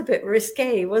 that was a bit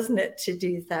risque, wasn't it, to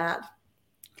do that?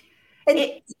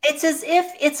 And It's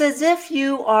as if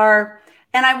you are,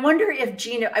 and I wonder if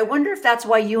Gina, I wonder if that's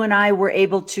why you and I were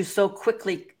able to so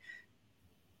quickly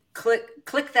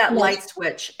click that light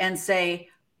switch and say,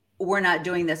 we're not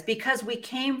doing this, because we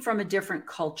came from a different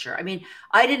culture. I mean,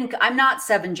 I'm not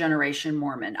 7th-generation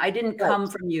Mormon. I didn't come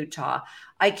from Utah.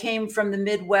 I came from the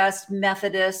Midwest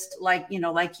Methodist, like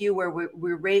you, where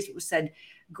we're raised, we said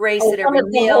grace at every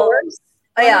meal.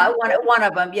 Yeah, one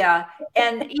of them. Yeah.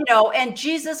 And, and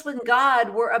Jesus and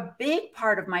God were a big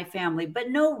part of my family, but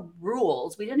no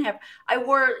rules. We didn't have, I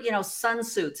wore,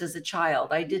 sunsuits as a child.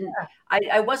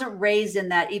 I wasn't raised in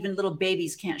that even little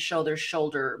babies can't show their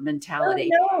shoulder mentality.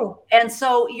 Oh, no. And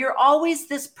so you're always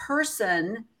this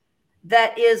person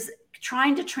that is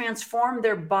trying to transform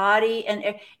their body. And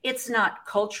it's not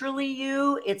culturally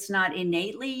you. It's not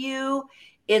innately you.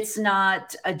 It's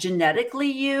not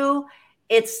genetically you.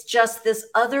 It's just this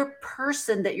other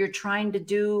person that you're trying to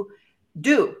do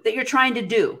to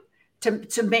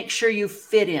make sure you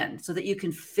fit in, so that you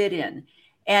can fit in.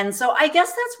 And so I guess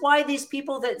that's why these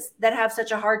people that have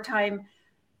such a hard time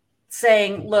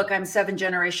saying, look, I'm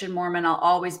 7th-generation Mormon, I'll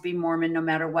always be Mormon no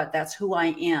matter what, that's who I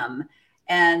am.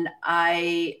 And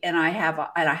I had,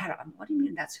 what do you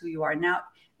mean that's who you are? Now,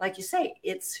 like you say,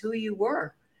 it's who you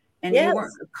were. And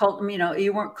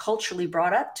you weren't culturally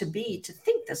brought up to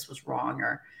think this was wrong,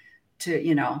 or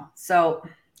so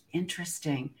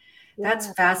interesting.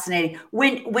 That's fascinating.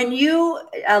 When you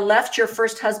left your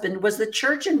first husband, was the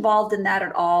church involved in that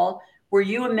at all? Were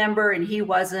you a member and he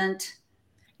wasn't?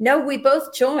 No, we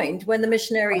both joined when the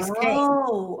missionaries came.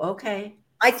 Oh, okay.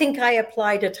 I think I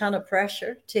applied a ton of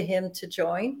pressure to him to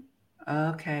join.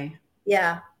 Okay.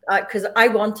 Yeah. Because I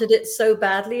wanted it so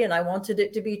badly, and I wanted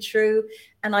it to be true,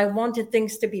 and I wanted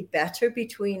things to be better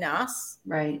between us.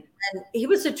 Right. And he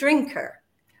was a drinker.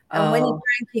 And when he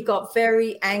drank, he got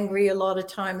very angry a lot of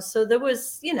times. So there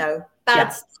was, bad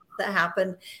stuff that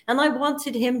happened. And I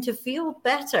wanted him to feel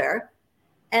better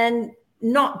and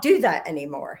not do that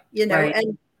anymore, Right.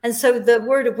 And so the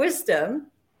word of wisdom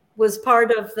was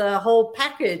part of the whole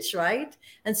package, right?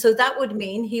 And so that would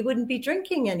mean he wouldn't be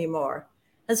drinking anymore.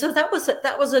 And so that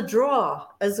was a draw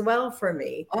as well for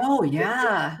me. Oh,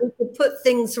 yeah. We could put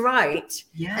things right.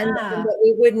 Yeah. And that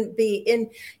we wouldn't be in,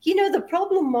 the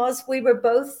problem was we were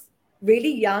both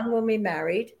really young when we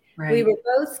married. Right. We were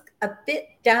both a bit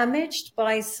damaged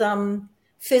by some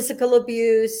physical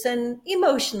abuse and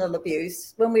emotional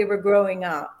abuse when we were growing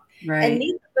up. Right. And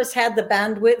neither of us had the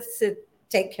bandwidth to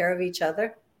take care of each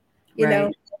other,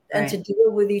 and to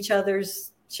deal with each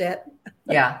other's shit.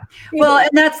 Yeah. Well,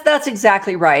 and that's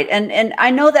exactly right. And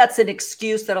I know that's an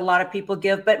excuse that a lot of people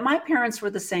give, but my parents were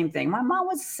the same thing. My mom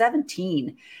was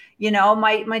 17.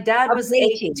 My dad was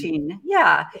 18.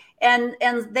 Yeah. And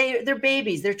they're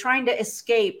babies. They're trying to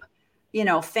escape,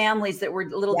 families that were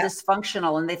a little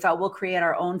dysfunctional, and they thought, we'll create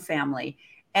our own family.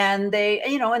 And they,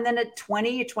 and then at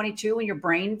 20 or 22, when your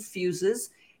brain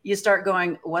fuses, you start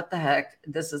going, what the heck?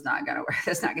 This is not going to work.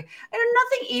 That's not good. And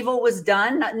nothing evil was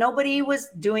done. Nobody was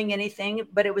doing anything,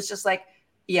 but it was just like,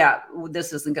 yeah,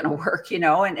 this isn't going to work,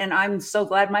 and I'm so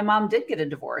glad my mom did get a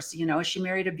divorce. She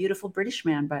married a beautiful British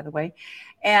man, by the way.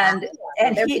 And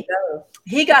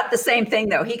he got the same thing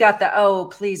though. He got the, oh,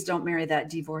 please don't marry that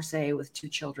divorcee with 2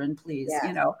 children, please,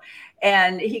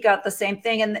 and he got the same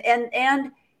thing.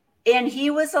 And he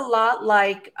was a lot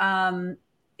like,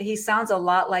 he sounds a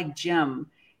lot like Jim.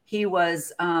 He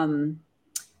was,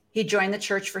 he joined the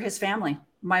church for his family.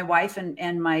 My wife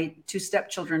and my 2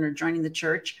 stepchildren are joining the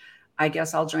church. I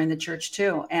guess I'll join the church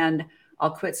too. And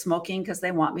I'll quit smoking because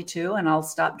they want me to. And I'll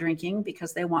stop drinking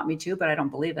because they want me to, but I don't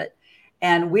believe it.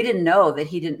 And we didn't know that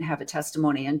he didn't have a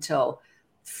testimony until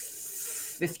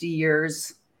 50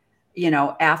 years,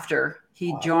 after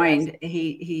he joined.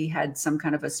 He had some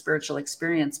kind of a spiritual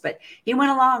experience, but he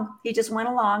went along. He just went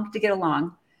along to get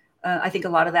along. I think a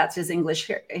lot of that's his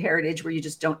English heritage, where you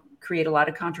just don't create a lot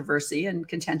of controversy and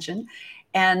contention.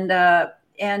 And they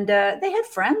had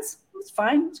friends. It was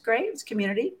fine. It was great. It was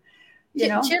community.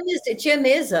 Jim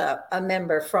is a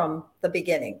member from the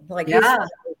beginning. Like his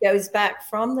goes back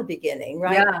from the beginning,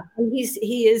 right? Yeah. And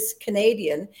he is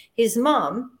Canadian. His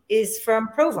mom is from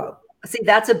Provo. See,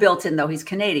 that's a built-in though. He's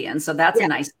Canadian, so that's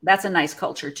a nice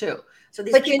culture too. So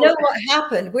these but you know what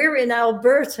happened? We're in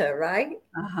Alberta, right?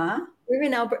 We're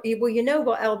in Alberta. Well, you know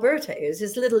what Alberta is?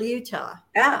 It's little Utah.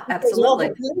 Yeah, absolutely. All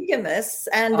the polygamists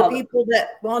and the people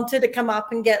that wanted to come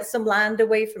up and get some land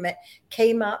away from it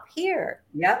came up here.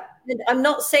 Yep. And I'm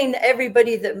not saying that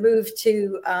everybody that moved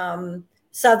to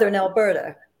southern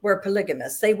Alberta were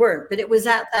polygamists. They weren't, but it was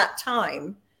at that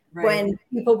time when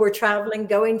people were traveling,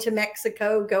 going to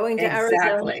Mexico, going to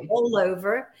Arizona, all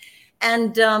over.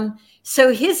 And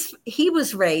so he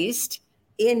was raised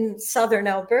in southern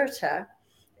Alberta,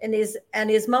 and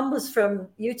his mom was from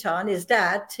Utah, and his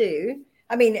dad too.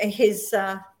 I mean, his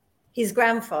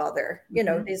grandfather,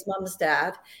 his mom's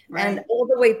dad, and all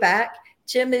the way back.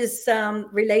 Jim is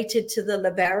related to the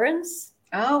LeBarons.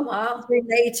 Oh, wow. He's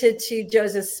related to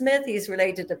Joseph Smith. He's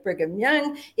related to Brigham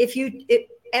Young.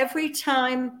 Every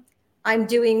time I'm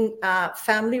doing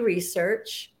family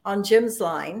research on Jim's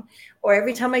line, or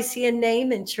every time I see a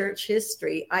name in church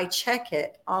history, I check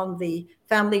it on the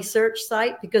family search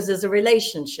site, because there's a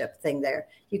relationship thing there.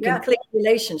 You can click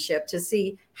relationship to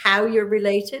see how you're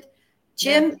related.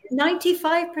 Jim,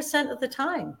 95% of the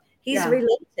time, he's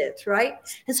related, right?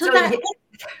 And so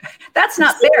that's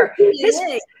not fair.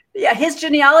 His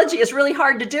genealogy is really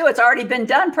hard to do. It's already been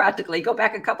done practically. Go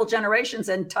back a couple generations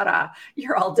and ta-da,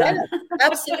 you're all done. Yeah,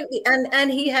 absolutely.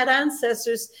 And he had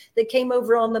ancestors that came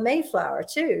over on the Mayflower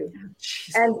too.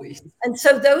 And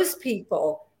so those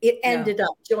people ended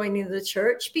up joining the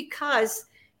church because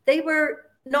they were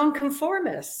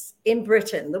nonconformists in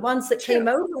Britain, the ones that came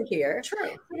over here.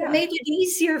 It made it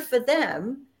easier for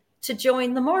them to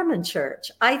join the Mormon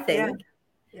church, I think.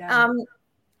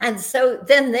 And so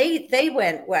then they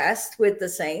went west with the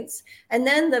saints, and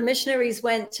then the missionaries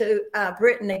went to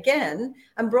Britain again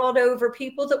and brought over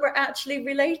people that were actually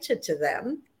related to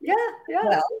them.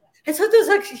 Well, and so there's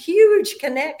a huge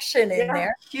connection in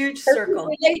there. Huge circle.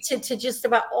 Related to just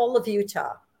about all of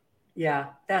Utah. Yeah,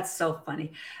 that's so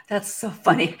funny. That's so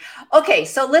funny. Okay,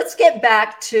 so let's get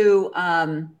back to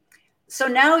so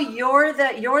now you're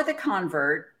the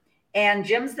convert, and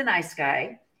Jim's the nice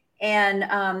guy.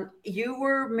 And you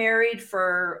were married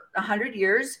for 100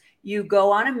 years. You go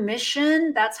on a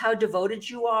mission. That's how devoted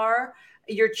you are.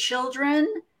 Your children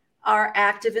are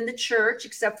active in the church,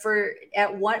 except for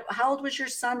how old was your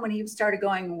son when he started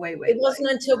going way? It wasn't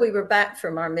until we were back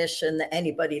from our mission that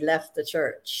anybody left the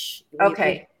church.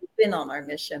 We've been on our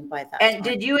mission by that time. And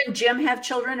did you and Jim have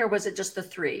children, or was it just the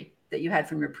 3 that you had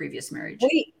from your previous marriage?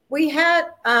 We had,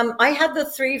 I had the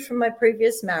 3 from my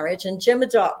previous marriage, and Jim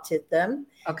adopted them.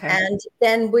 Okay. And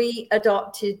then we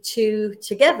adopted 2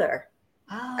 together.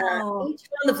 Each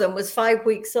one of them was 5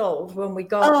 weeks old when we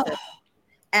got them.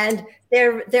 And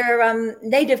they're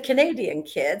Native Canadian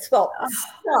kids. Well,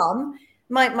 some.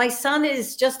 My son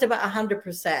is just about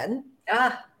 100%.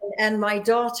 And my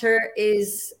daughter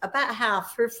is about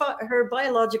half. Her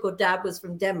biological dad was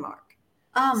from Denmark.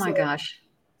 Oh, my gosh.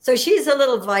 So she's a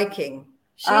little Viking.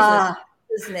 She's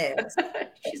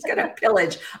she's going to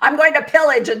pillage. I'm going to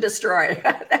pillage and destroy.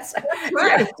 That's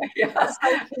right.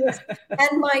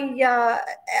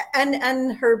 And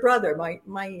and her brother, my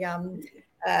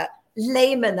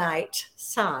Lamanite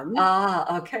son.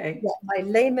 Okay. My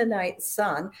Lamanite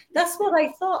son. That's what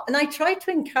I thought. And I tried to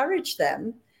encourage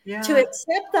them to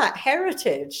accept that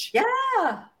heritage.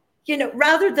 Yeah.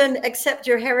 Rather than accept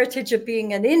your heritage of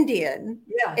being an Indian,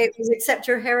 it was accept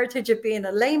your heritage of being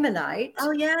a Lamanite.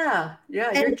 Oh, yeah.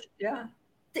 And,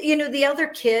 the other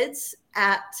kids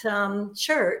at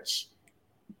church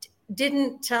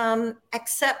didn't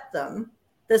accept them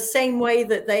the same way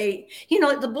that they,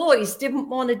 the boys didn't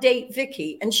want to date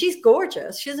Vicky, and she's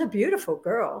gorgeous. She's a beautiful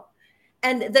girl.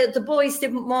 And the boys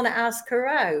didn't want to ask her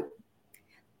out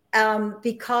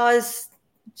because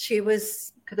she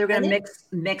was... They're going to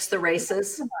mix the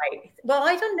races. Well,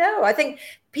 I don't know. I think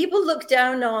people look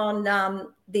down on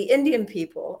the Indian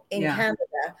people in Canada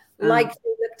like they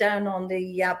look down on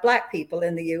the Black people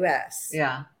in the US.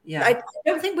 Yeah. I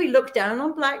don't think we look down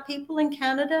on Black people in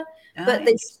Canada, but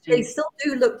they still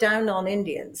do look down on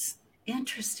Indians.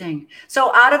 Interesting.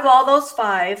 So out of all those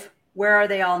 5, where are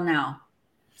they all now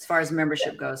as far as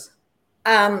membership goes?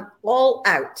 All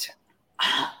out.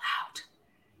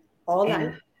 All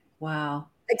out. Wow.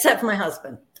 Except for my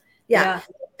husband. Yeah.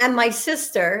 And my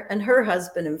sister and her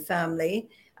husband and family,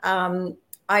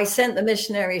 I sent the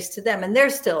missionaries to them, and they're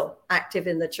still active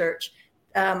in the church.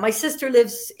 My sister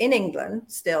lives in England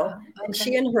still, and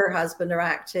she and her husband are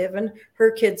active, and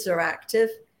her kids are active.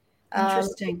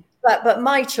 Interesting. But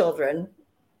my children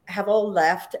have all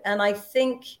left, and I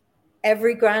think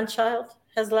every grandchild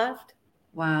has left.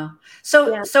 Wow.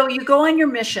 So you go on your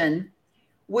mission.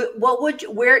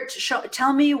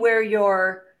 Tell me where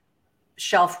your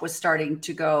shelf was starting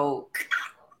to go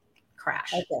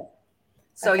crash. Okay.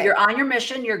 So you're on your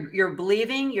mission, you're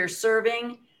believing, you're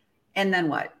serving, and then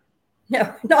what?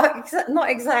 No, not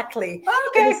exactly.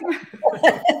 Okay.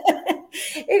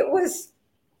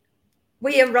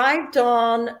 We arrived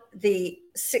on the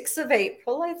 6th of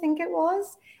April, I think it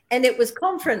was. and it was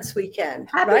conference weekend.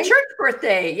 Happy right? church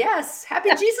birthday. Yes. Happy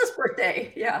Jesus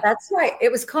birthday. Yeah. That's right.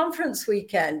 It was conference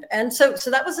weekend. And so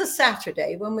that was a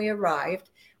Saturday when we arrived.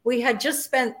 We had just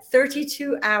spent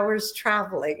 32 hours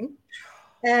traveling,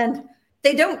 and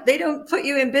they don't put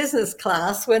you in business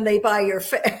class when they buy your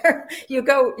fare. you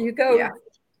go Yeah.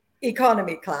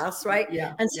 economy class, right?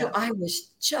 Yeah. And so I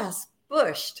was just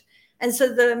bushed. And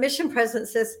so the mission president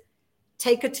says,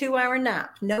 take a 2-hour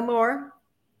nap, no more.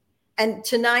 And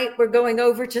tonight we're going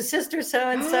over to Sister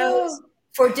So-and-so's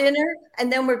for dinner,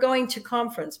 and then we're going to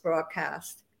conference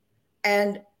broadcast.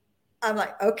 And I'm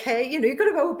like, okay, you got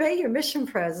to obey your mission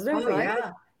president, right?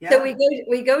 Yeah. Yeah. So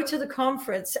we go to the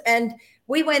conference, and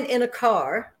we went in a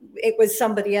car. It was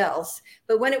somebody else.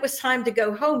 But when it was time to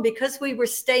go home, because we were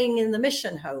staying in the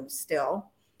mission home still,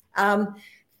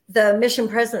 the mission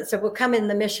president said, we'll come in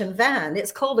the mission van.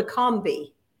 It's called a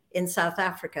combi in South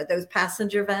Africa. Those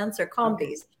passenger vans are combis.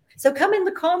 Okay. So come in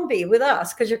the combi with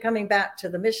us because you're coming back to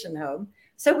the mission home.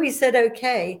 So we said,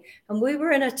 okay. And we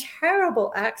were in a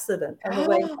terrible accident on the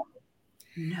way home.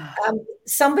 No.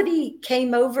 Somebody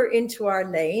came over into our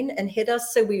lane and hit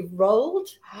us. So we rolled,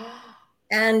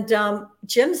 and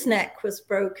Jim's neck was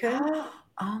broken.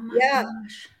 Oh my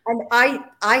gosh. And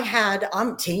I had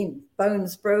umpteen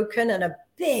bones broken and a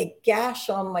big gash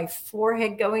on my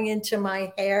forehead going into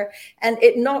my hair, and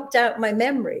it knocked out my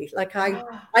memory. Like I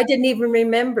didn't even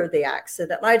remember the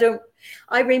accident.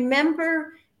 I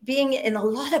remember being in a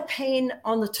lot of pain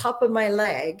on the top of my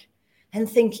leg and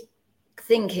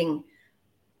thinking,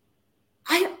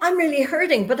 I'm really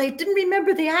hurting, but I didn't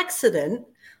remember the accident.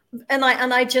 And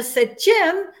I just said,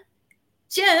 Jim.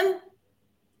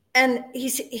 And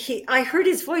I heard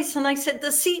his voice, and I said, the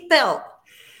seatbelt.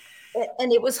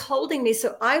 And it was holding me.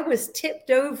 So I was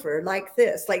tipped over like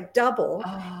this, like double,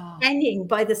 hanging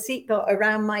by the seatbelt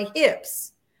around my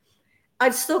hips.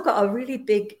 I've still got a really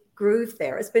big groove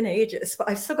there. It's been ages, but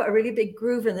I've still got a really big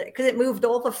groove in it because it moved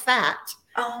all the fat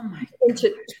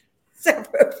into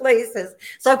several places.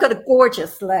 So I've got a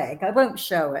gorgeous leg. I won't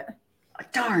show it.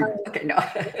 Darn. Okay, no.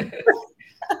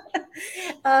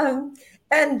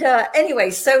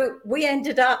 Anyway, so we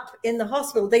ended up in the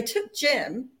hospital. They took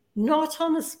Jim, not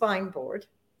on a spine board.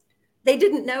 They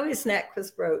didn't know his neck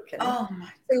was broken. Oh my!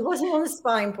 So he wasn't on a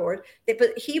spine board,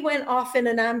 but he went off in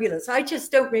an ambulance. I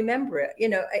just don't remember it.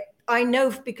 I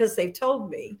know because they've told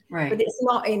me, right? But it's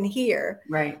not in here,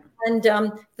 right? And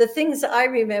the things I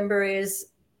remember is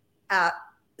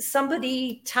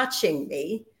somebody touching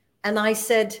me, and I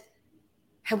said,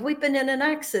 have we been in an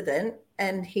accident?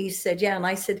 And he said, yeah. And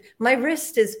I said, my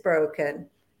wrist is broken.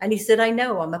 And he said, I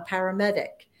know, I'm a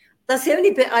paramedic. That's the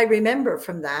only bit I remember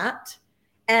from that.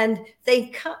 And they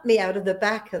cut me out of the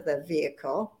back of the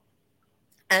vehicle.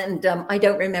 And I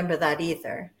don't remember that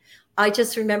either. I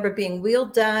just remember being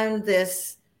wheeled down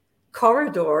this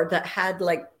corridor that had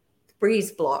like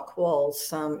breeze block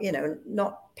walls,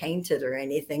 not painted or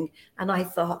anything. And I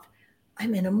thought,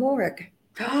 I'm in a morgue.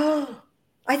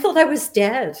 I thought I was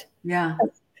dead. Yeah.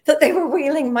 That they were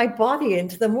wheeling my body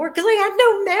into the morgue because I had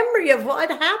no memory of what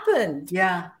had happened.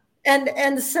 Yeah.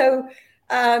 And so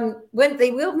when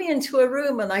they wheeled me into a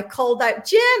room, and I called out,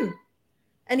 Jim,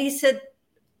 and he said,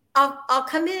 I'll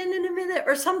come in a minute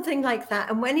or something like that.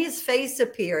 And when his face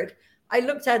appeared, I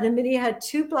looked at him, and he had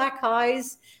 2 black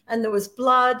eyes, and there was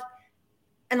blood.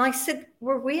 And I said,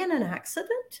 were we in an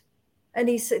accident? And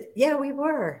he said, yeah, we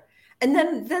were. And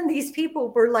then these people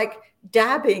were like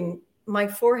dabbing my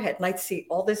forehead, and I'd see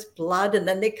all this blood, and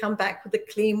then they come back with a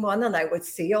clean one, and I would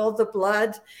see all the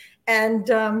blood. And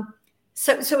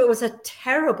so it was a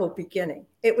terrible beginning.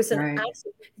 It was an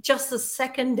accident, just the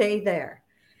second day there.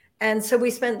 And so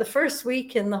we spent the first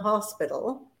week in the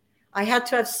hospital. I had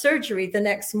to have surgery the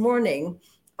next morning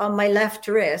on my left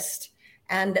wrist,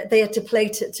 and they had to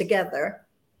plate it together.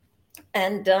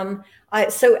 And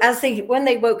when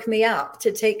they woke me up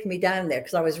to take me down there,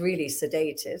 because I was really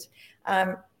sedated,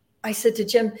 I said to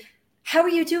Jim, how are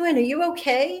you doing? Are you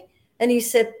okay? And he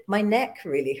said, my neck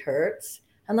really hurts.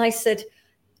 And I said,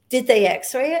 did they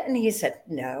x-ray it? And he said,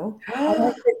 no. And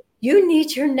I said, you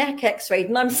need your neck x-rayed.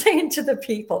 And I'm saying to the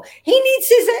people, he needs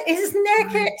his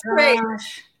neck x-rayed.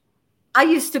 Gosh. I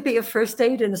used to be a first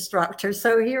aid instructor.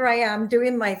 So here I am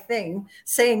doing my thing,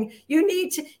 saying, you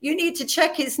need to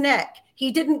check his neck.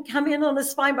 He didn't come in on a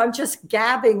spine, but I'm just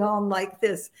gabbing on like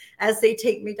this as they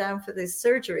take me down for this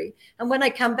surgery. And when I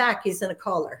come back, he's in a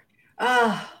collar.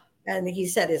 And he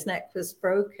said his neck was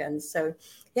broken. So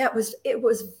yeah, it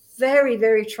was very,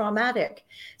 very traumatic.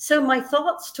 So my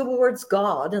thoughts towards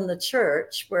God and the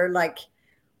church were like,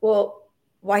 well,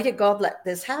 why did God let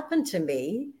this happen to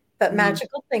me? But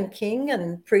magical thinking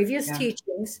and previous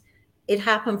teachings it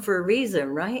happened for a reason,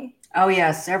 right? Oh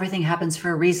yes, everything happens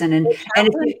for a reason. And It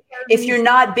happened for a if you're reason.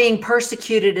 not being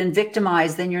persecuted and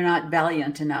victimized, then you're not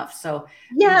valiant enough. So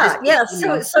Yeah, yeah. you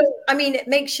know, So I mean, it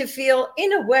makes you feel,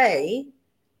 in a way,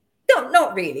 no,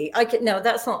 not really. No,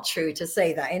 that's not true to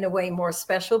say that, in a way more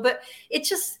special, but it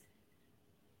just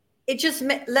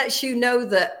lets you know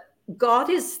that God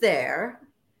is there,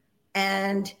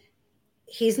 and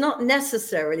he's not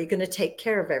necessarily going to take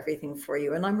care of everything for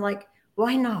you. And I'm like,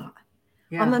 why not?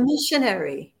 yeah, I'm a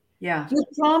missionary. yeah, You're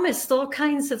promised all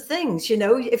kinds of things. You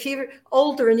know, if you're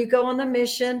older and you go on a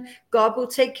mission, God will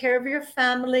take care of your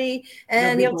family,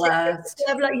 and you'll be he'll take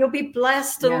care blessed. of, you'll be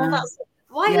blessed and all Yeah, that.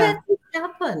 Why yeah, let this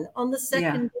happen on the yeah,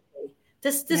 second day?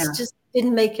 This yeah. just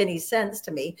didn't make any sense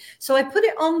to me. So I put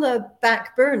it on the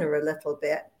back burner a little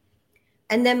bit.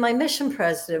 And then my mission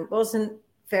president wasn't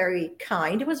very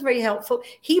kind. It was very helpful.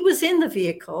 He was in the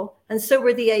vehicle, and so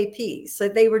were the APs. So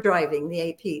they were driving, the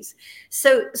APs.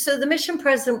 So the mission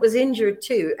president was injured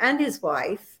too, and his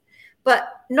wife, but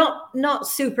not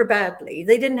super badly.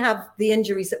 They didn't have the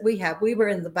injuries that we have. We were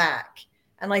in the back,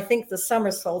 and I think the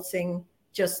somersaulting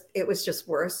it was just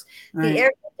worse. Right. The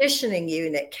air conditioning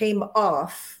unit came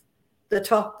off the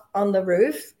top on the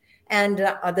roof and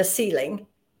the ceiling,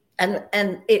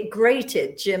 and it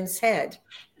grated Jim's head.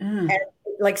 And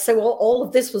like, so all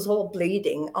of this was all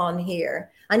bleeding on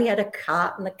here, and he had a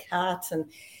cat, and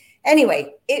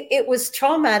anyway, it was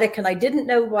traumatic, and I didn't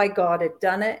know why God had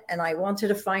done it, and I wanted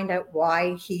to find out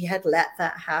why he had let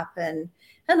that happen,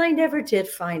 and I never did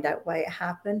find out why it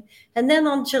happened. And then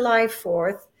on July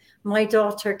 4th, my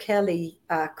daughter Kelly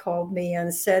called me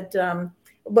and said,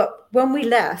 well, when we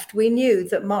left, we knew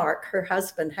that Mark, her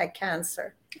husband, had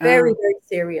cancer, very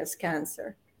serious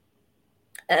cancer.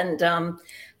 And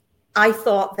I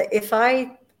thought that if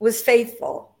I was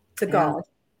faithful to God,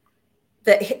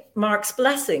 that Mark's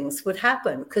blessings would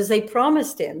happen, because they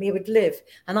promised him he would live.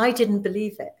 And I didn't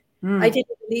believe it. I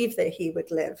didn't believe that he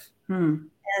would live.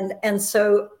 And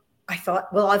so I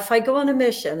thought, well, if I go on a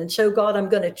mission and show God I'm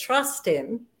going to trust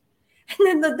him.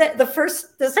 And then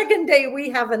the second day we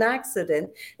have an accident.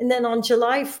 And then on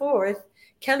July 4th,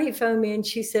 Kelly phoned me and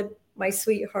she said, my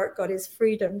sweetheart got his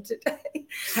freedom today.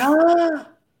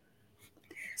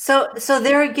 So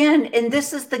there again, and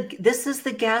this is the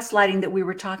gaslighting that we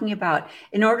were talking about.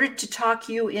 In order to talk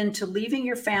you into leaving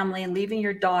your family and leaving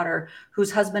your daughter,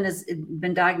 whose husband has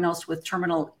been diagnosed with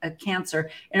terminal cancer,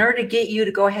 in order to get you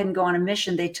to go ahead and go on a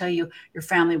mission, they tell you your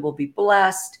family will be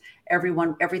blessed.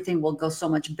 Everything will go so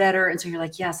much better. And so you're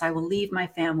like, yes, I will leave my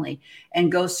family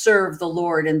and go serve the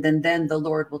Lord. And then the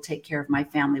Lord will take care of my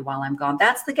family while I'm gone.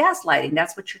 That's the gaslighting.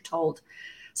 That's what you're told.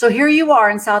 So here you are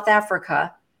in South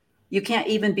Africa. You can't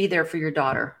even be there for your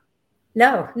daughter.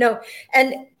 No.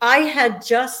 And I had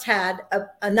just had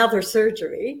another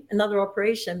surgery, another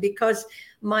operation, because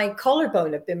my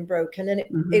collarbone had been broken and it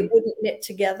wouldn't knit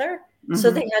together.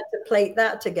 So they had to plate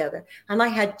that together. And I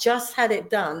had just had it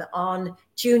done on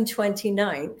June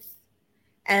 29th.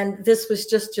 And this was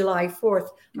just July 4th.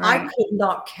 Right. I could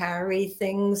not carry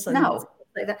things and stuff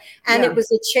like that. And it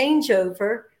was a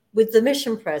changeover with the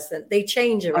mission president. They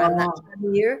change around that time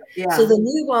of year. Yeah. So the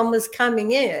new one was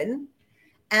coming in.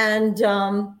 And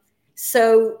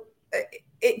so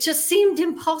it just seemed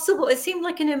impossible. It seemed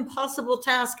like an impossible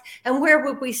task. And where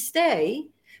would we stay?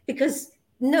 Because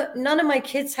none of my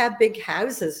kids had big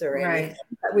houses or anything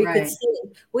that we could see.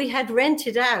 We had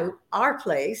rented out our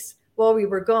place while we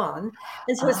were gone.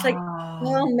 And so it's like,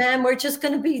 oh man, we're just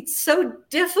going to be so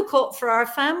difficult for our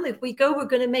family. If we go, we're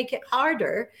going to make it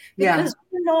harder because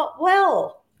we're not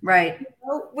well. Right. You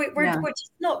know, we're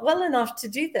just not well enough to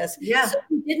do this. Yeah. So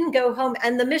we didn't go home.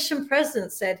 And the mission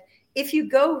president said, if you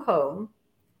go home,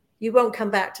 you won't come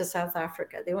back to South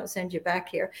Africa. They won't send you back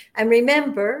here. And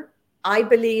remember, I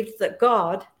believed that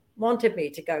God wanted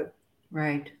me to go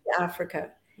to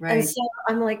Africa. Right. And so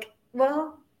I'm like,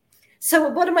 well, so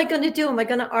what am I going to do? Am I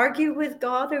going to argue with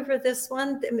God over this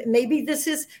one? Maybe this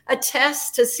is a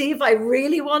test to see if I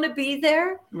really want to be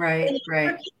there. Right.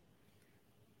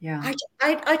 Yeah.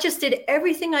 I just did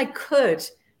everything I could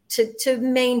to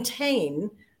maintain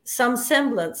some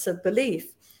semblance of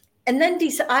belief. And then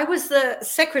I was the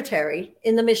secretary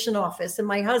in the mission office, and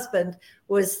my husband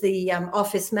was the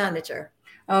office manager.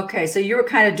 Okay, so you were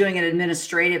kind of doing an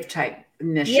administrative type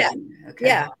mission. Yeah, okay.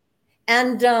 Yeah.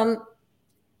 And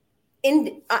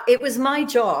it was my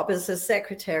job as a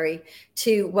secretary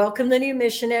to welcome the new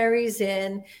missionaries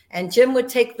in, and Jim would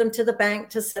take them to the bank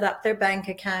to set up their bank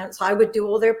accounts. I would do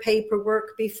all their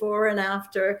paperwork before and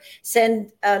after,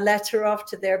 send a letter off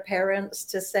to their parents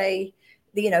to say,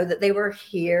 that they were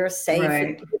here, safe,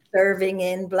 and serving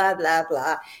in, blah, blah,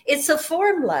 blah. It's a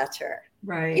form letter.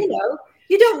 Right.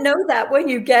 You don't know that when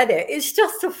you get it. It's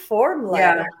just a form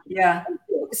letter. Yeah.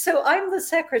 So I'm the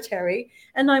secretary,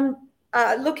 and I'm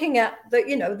looking at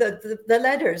the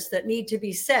letters that need to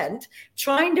be sent,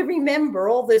 trying to remember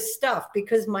all this stuff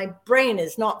because my brain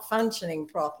is not functioning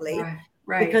properly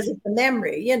because of the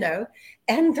memory,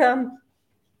 And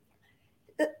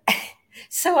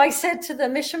so I said to the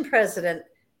mission president,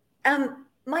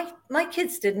 my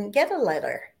kids didn't get a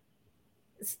letter,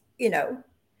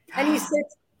 and he said,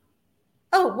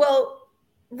 oh, well,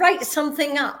 write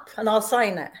something up and I'll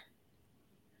sign it.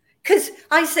 Because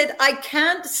I said, I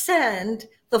can't send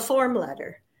the form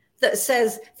letter that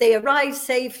says they arrived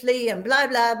safely and blah,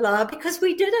 blah, blah, because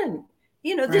we didn't.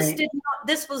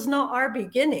 This was not our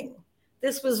beginning.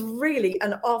 This was really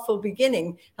an awful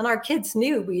beginning. And our kids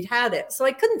knew we'd had it. So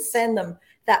I couldn't send them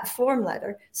that form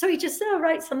letter. So he just said, oh,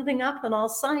 write something up and I'll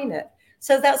sign it.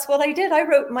 So that's what I did. I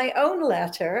wrote my own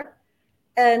letter.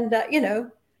 And,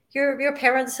 your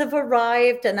parents have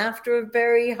arrived, and after a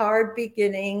very hard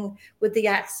beginning with the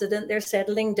accident, they're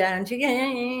settling down to,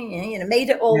 made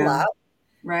it all up.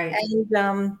 Right.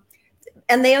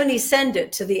 And they only send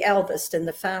it to the eldest in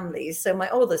the family. So my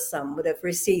oldest son would have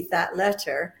received that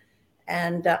letter.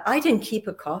 And I didn't keep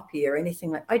a copy or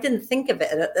anything I didn't think of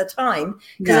it at the time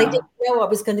because I didn't know I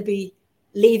was going to be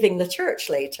leaving the church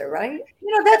later, right?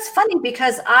 That's funny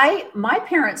because my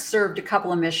parents served a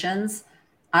couple of missions.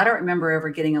 I don't remember ever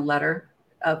getting a letter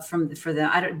for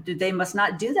them. They must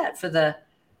not do that for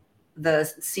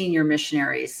the senior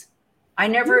missionaries. I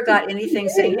never got anything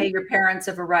saying, hey, your parents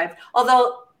have arrived.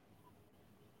 Although,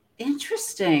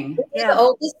 interesting. Were you the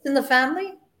oldest in the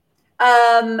family?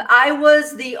 I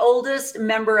was the oldest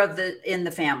member in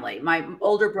the family. My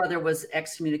older brother was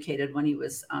excommunicated when he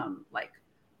was like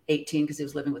 18 because he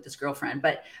was living with his girlfriend.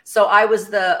 But so I was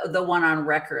the one on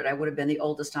record. I would have been the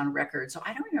oldest on record. So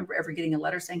I don't remember ever getting a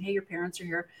letter saying, hey, your parents are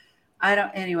here.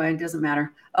 Anyway, it doesn't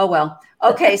matter. Oh, well.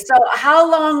 Okay. So how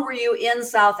long were you in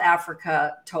South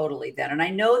Africa totally then? And I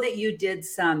know that you did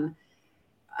some,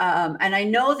 and I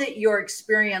know that your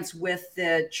experience with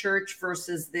the church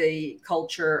versus the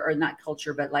culture, or not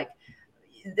culture, but like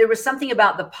there was something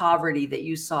about the poverty that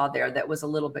you saw there that was a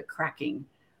little bit cracking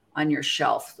on your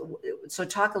shelf. So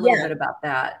talk a little bit about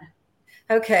that.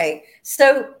 Okay.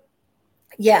 So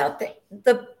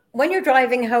when you're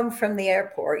driving home from the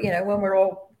airport, when we're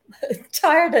all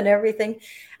tired and everything,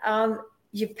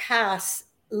 you pass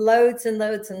loads and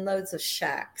loads and loads of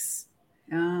shacks.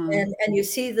 Oh. And you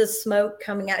see the smoke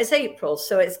coming out. It's April,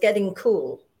 so it's getting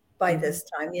cool by this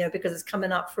time, because it's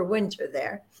coming up for winter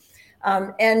there.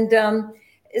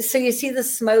 So you see the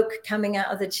smoke coming out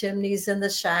of the chimneys and the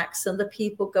shacks and the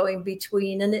people going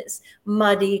between, and it's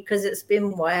muddy because it's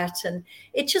been wet, and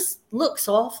it just looks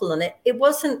awful. And it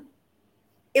wasn't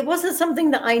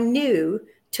something that I knew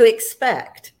to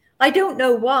expect. I don't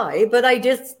know why, but I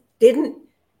just didn't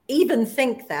even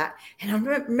think that. And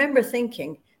I remember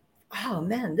thinking, oh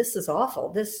man, this is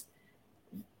awful.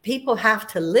 People have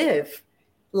to live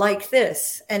like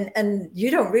this. And you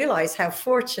don't realize how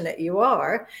fortunate you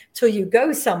are till you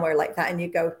go somewhere like that and you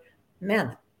go,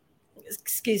 man,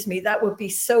 excuse me, that would be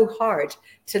so hard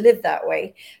to live that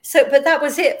way. So, but that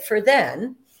was it for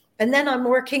then. And then I'm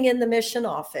working in the mission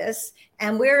office,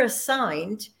 and we're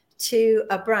assigned to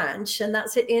a branch, and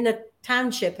that's in a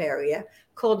township area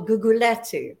called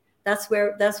Guguletu. That's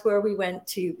where we went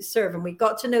to serve, and we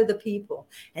got to know the people.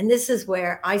 And this is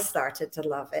where I started to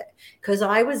love it, because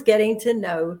I was getting to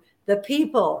know the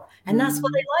people, and that's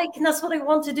what I like, and that's what I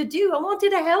wanted to do. I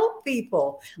wanted to help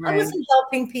people. Right. I wasn't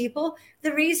helping people.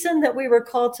 The reason that we were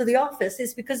called to the office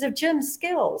is because of Jim's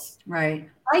skills. Right.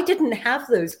 I didn't have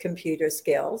those computer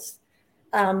skills.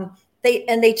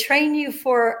 They train you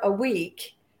for a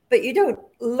week, but you don't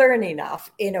learn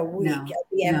enough in a week at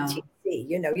the MTC.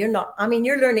 You're not,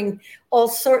 you're learning all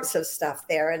sorts of stuff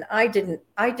there. And I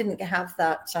didn't have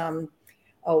that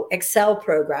Excel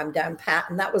program down pat,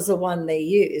 and that was the one they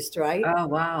used, right? Oh,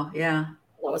 wow. Yeah.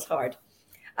 That was hard.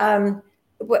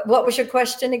 What was your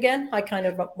question again? I kind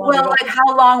of like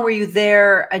how long were you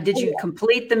there? Did you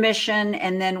complete the mission,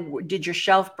 and then did your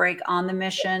shelf break on the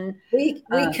mission? We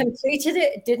completed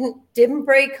it. Didn't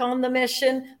break on the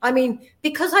mission.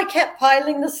 Because I kept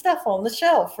piling the stuff on the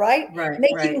shelf, right?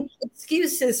 Making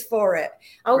excuses for it.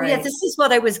 Yeah, this is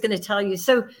what I was going to tell you.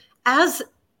 So as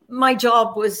my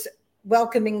job was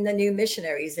welcoming the new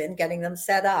missionaries in, getting them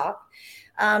set up,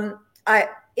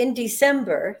 in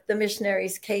December, the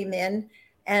missionaries came in.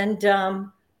 And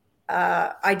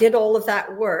I did all of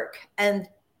that work. And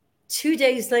 2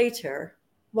 days later,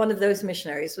 one of those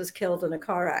missionaries was killed in a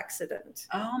car accident.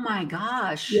 Oh my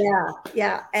gosh.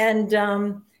 Yeah. And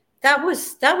that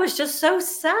was just so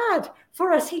sad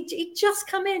for us. He'd just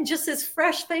come in, just this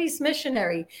fresh-faced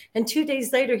missionary. And 2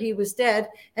 days later, he was dead.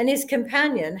 And his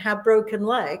companion had broken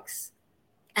legs.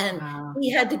 And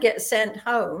he had to get sent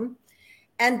home.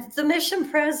 And the mission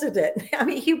president, I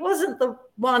mean, he wasn't the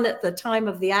one at the time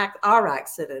of our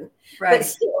accident, but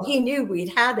still, he knew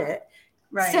we'd had it,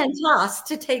 sent us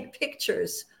to take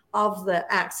pictures of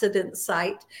the accident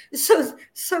site so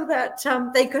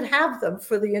that they could have them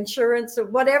for the insurance or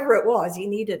whatever it was he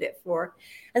needed it for.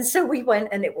 And so we went,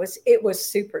 and it was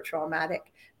super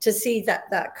traumatic to see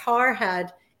that car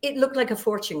it looked like a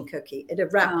fortune cookie. It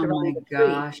had wrapped around the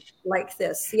tree like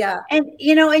this. Yeah. And,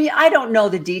 you know, and I don't know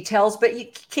the details, but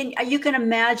you can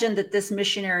imagine that this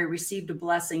missionary received a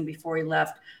blessing before he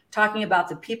left, talking about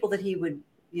the people that he would,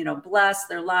 you know, bless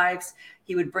their lives.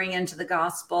 He would bring into the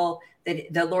gospel,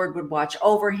 that the Lord would watch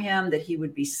over him, that he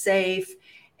would be safe.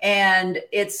 And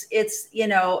it's, you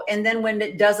know, and then when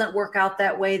it doesn't work out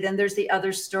that way, then there's the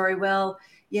other story. Well,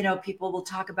 you know, people will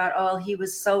talk about, oh, he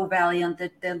was so valiant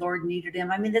that the Lord needed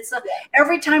him. I mean,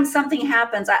 every time something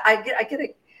happens, I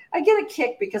get a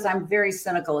kick because I'm very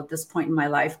cynical at this point in my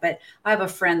life. But I have a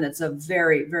friend that's a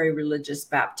very, very religious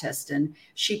Baptist, and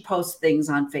she posts things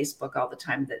on Facebook all the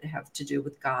time that have to do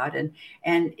with God. And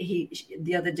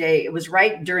the other day, it was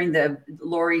right during the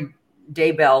Lori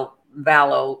Daybell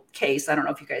Vallow case. I don't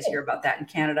know if you guys hear about that in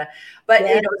Canada, but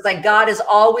you know, it's like God is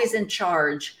always in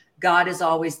charge. God is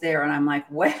always there. And I'm like,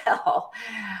 well,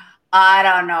 I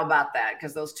don't know about that,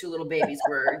 because those two little babies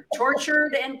were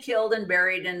tortured and killed and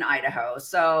buried in Idaho.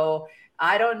 So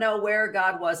I don't know where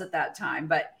God was at that time.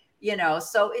 But, you know,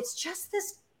 so it's just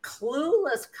this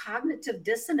clueless cognitive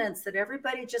dissonance that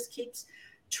everybody just keeps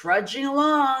trudging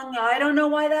along. I don't know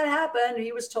why that happened.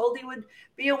 He was told he would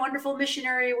be a wonderful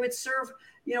missionary, would serve,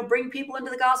 you know, bring people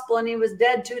into the gospel, and he was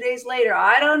dead 2 days later.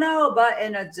 I don't know, but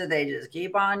they just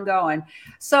keep on going.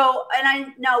 So,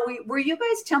 and were you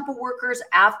guys temple workers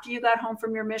after you got home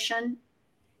from your mission?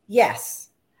 Yes.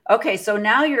 Okay, so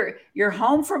now you're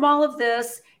home from all of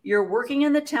this. You're working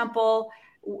in the temple.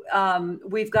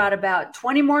 We've got about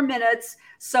 20 more minutes.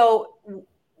 So,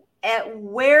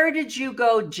 where did you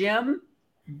go, Jim?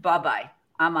 Bye-bye.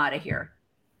 I'm out of here.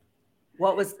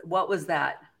 What was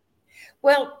that?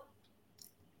 Well,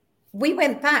 we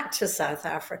went back to South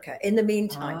Africa in the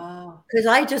meantime, because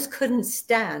I just couldn't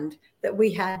stand that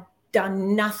we had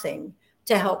done nothing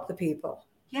to help the people.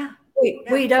 Yeah.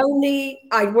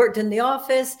 I worked in the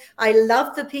office. I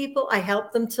loved the people. I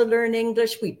helped them to learn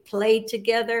English. We played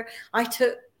together. I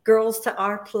took girls to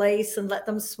our place and let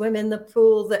them swim in the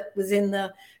pool that was in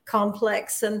the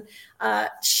complex, and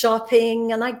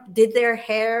shopping. And I did their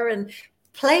hair and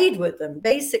played with them.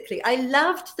 Basically, I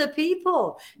loved the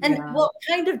people. And what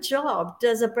kind of job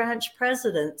does a branch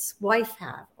president's wife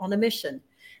have on a mission?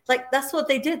 Like, that's what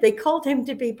they did. They called him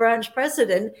to be branch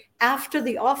president after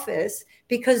the office,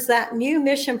 because that new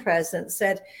mission president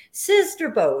said, Sister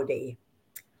Bodie,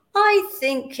 I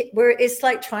think it's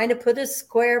like trying to put a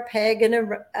square peg in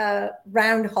a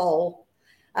round hole.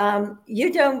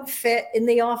 You don't fit in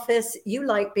the office. You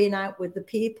like being out with the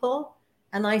people.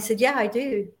 And I said, yeah, I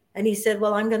do. And he said,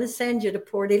 well, I'm going to send you to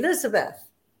Port Elizabeth.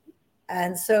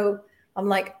 And so I'm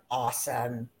like,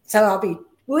 awesome. So I'll be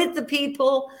with the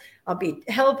people. I'll be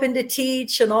helping to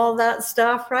teach and all that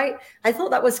stuff, right? I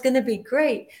thought that was going to be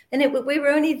great. And we were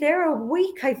only there a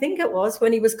week, I think it was,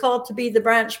 when he was called to be the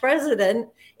branch president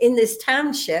in this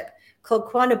township called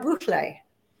Kwanabukle.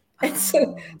 And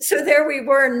so there we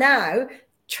were now,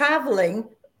 traveling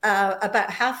about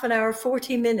half an hour,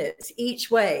 40 minutes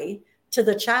each way to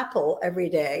the chapel every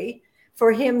day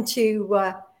for him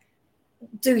to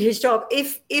do his job.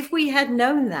 If we had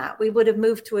known that, we would have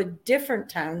moved to a different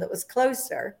town that was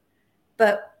closer,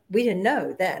 but we didn't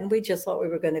know then. We just thought we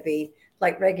were going to be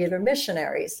like regular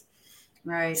missionaries.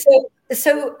 Right.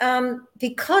 So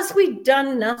because we'd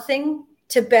done nothing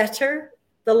to better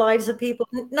the lives of people,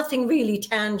 nothing really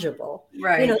tangible.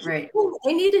 Right. You know, right.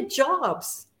 They needed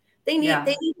jobs. They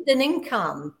needed an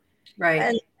income.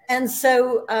 Right. And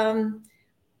so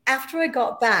after I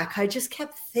got back, I just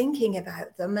kept thinking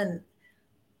about them and,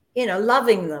 you know,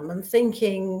 loving them and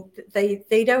thinking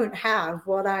they don't have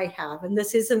what I have. And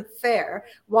this isn't fair.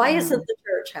 Why isn't the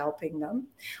church helping them?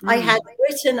 I had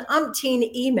written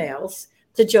umpteen emails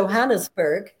to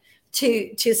Johannesburg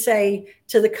to say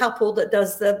to the couple that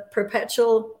does the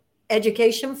perpetual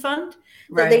education fund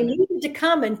that they needed to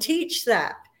come and teach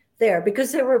that there,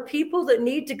 because there were people that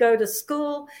need to go to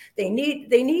school. They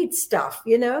need stuff,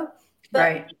 you know,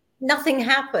 but nothing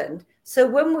happened. So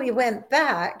when we went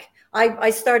back, I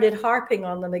started harping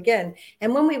on them again.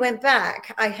 And when we went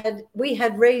back, we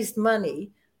had raised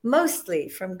money mostly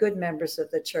from good members of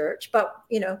the church. But,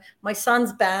 my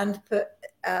son's band put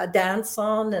a dance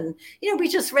on, and, we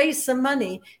just raised some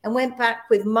money and went back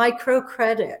with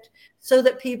microcredit so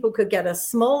that people could get a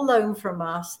small loan from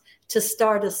us to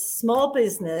start a small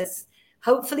business,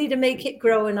 hopefully to make it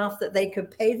grow enough that they could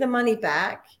pay the money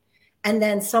back. And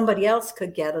then somebody else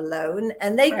could get a loan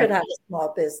and they could have a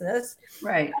small business.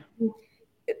 Right.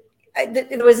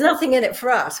 There was nothing in it for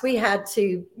us. We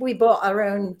bought our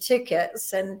own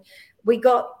tickets, and we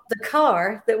got the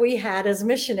car that we had as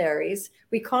missionaries.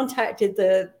 We contacted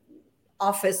the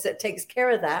office that takes care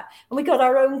of that, and we got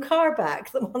our own car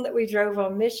back, the one that we drove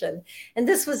on mission. And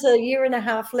this was a year and a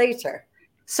half later.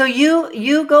 So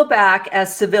you go back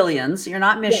as civilians. You're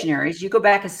not missionaries. You go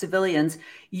back as civilians.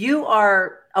 You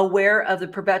are aware of the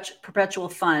perpetual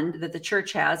fund that the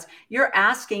church has. You're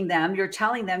asking them, you're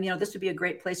telling them, this would be a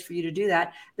great place for you to do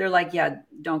that. They're like, yeah,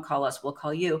 don't call us, we'll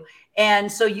call you. And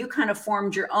so you kind of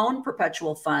formed your own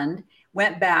perpetual fund,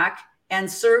 went back and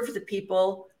served the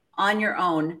people on your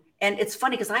own. And it's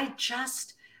funny because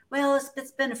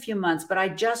it's been a few months, but I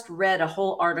just read a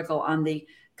whole article on the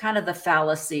kind of the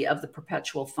fallacy of the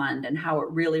perpetual fund and how it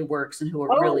really works and who it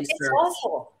really serves. It's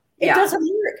awful. It doesn't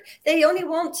work. They only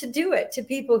want to do it to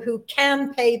people who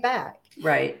can pay back.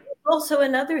 Right. Also,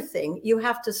 another thing, you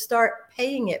have to start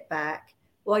paying it back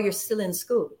while you're still in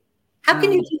school. How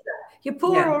can you do that? You're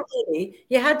poor already.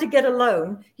 You had to get a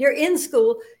loan. You're in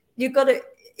school. You've got to,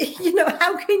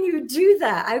 how can you do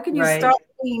that? How can you start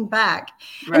paying back?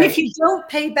 Right. And if you don't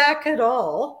pay back at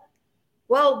all,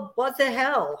 well, what the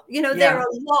hell? They're a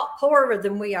lot poorer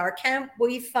than we are. Can't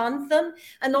we fund them?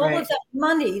 And all of that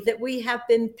money that we have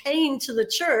been paying to the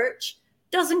church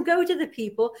doesn't go to the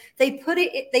people. They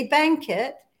they bank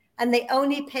it, and they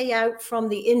only pay out from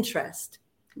the interest.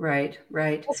 Right.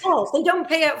 That's all. They don't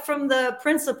pay out from the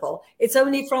principal. It's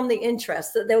only from the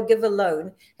interest that they'll give a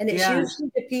loan. And it's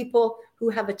usually the people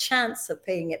who have a chance of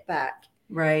paying it back.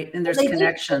 Right. And there's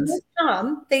connections.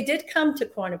 They did come to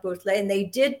Cornabutle, and they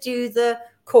did do the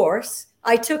course.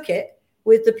 I took it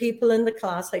with the people in the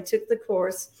class. I took the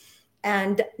course,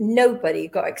 and nobody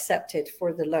got accepted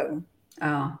for the loan.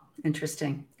 Oh,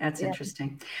 interesting. That's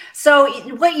interesting. So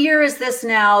what year is this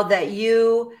now that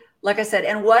you, like I said,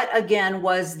 and what again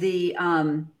was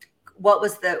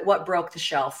what broke the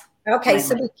shelf? Okay.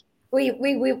 Finally? So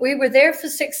we were there for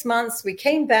 6 months. We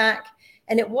came back.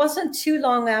 And it wasn't too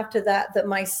long after that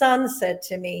my son said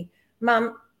to me,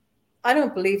 Mom, I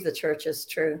don't believe the church is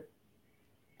true.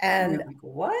 And you're like,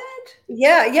 what?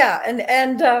 Yeah.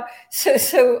 And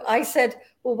so I said,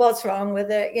 well, what's wrong with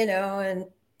it? And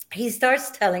he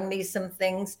starts telling me some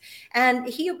things. And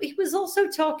he was also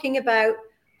talking about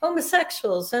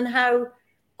homosexuals and how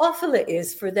awful it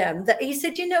is for them. That he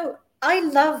said, I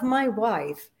love my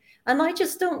wife, and I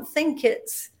just don't think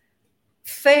it's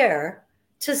fair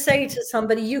to say to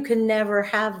somebody, you can never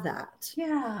have that.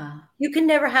 Yeah. You can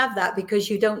never have that because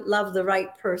you don't love the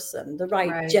right person, the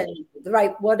right gender, the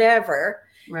right whatever.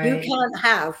 Right. You can't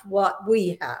have what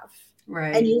we have.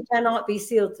 Right. And you cannot be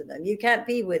sealed to them. You can't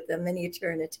be with them in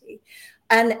eternity.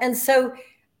 And so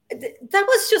that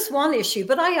was just one issue,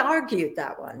 but I argued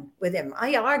that one with him.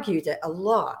 I argued it a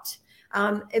lot.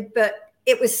 But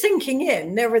it was sinking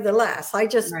in nevertheless. I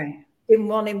just didn't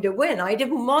want him to win. I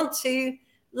didn't want to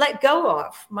let go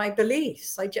of my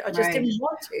beliefs. I just didn't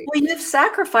want to. Well, you've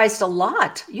sacrificed a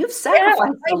lot. You've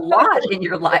sacrificed a lot in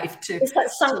your life too. It's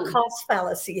that sunk cost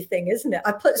fallacy thing, isn't it?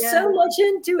 I put so much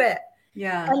into it.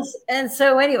 Yeah. And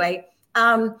so anyway,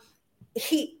 I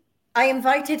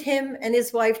invited him and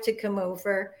his wife to come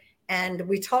over, and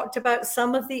we talked about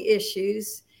some of the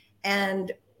issues,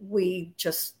 and we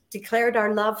just declared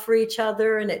our love for each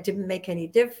other, and it didn't make any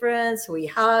difference. We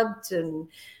hugged and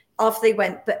off they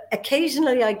went. But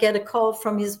occasionally I get a call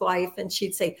from his wife, and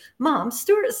she'd say, Mom,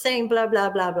 Stuart's saying blah,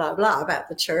 blah, blah, blah, blah about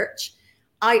the church.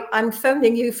 I'm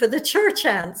phoning you for the church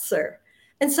answer.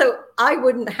 And so I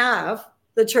wouldn't have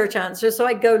the church answer. So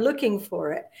I'd go looking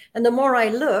for it. And the more I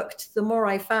looked, the more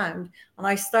I found. And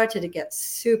I started to get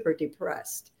super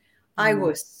depressed. I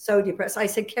was so depressed. I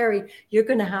said, Carrie, you're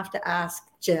going to have to ask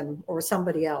Jim or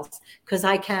somebody else, because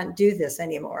I can't do this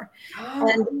anymore.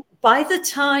 And by the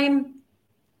time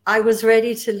I was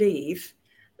ready to leave,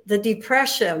 the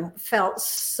depression felt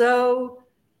so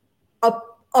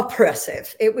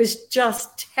oppressive. It was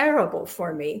just terrible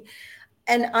for me.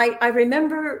 And I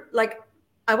remember, like,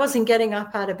 I wasn't getting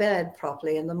up out of bed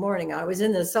properly in the morning. I was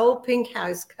in this old pink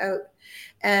house coat,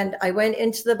 and I went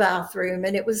into the bathroom,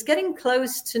 and it was getting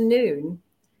close to noon.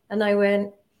 And I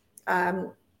went,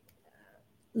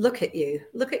 look at you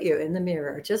in the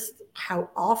mirror, just how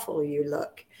awful you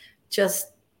look,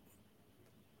 just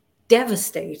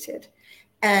devastated.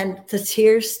 And the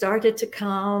tears started to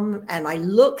come. And I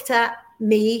looked at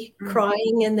me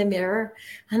crying in the mirror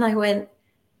and I went,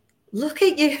 look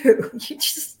at you. You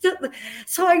just,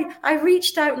 so I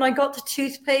reached out and I got the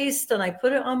toothpaste and I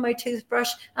put it on my toothbrush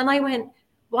and I went,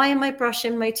 why am I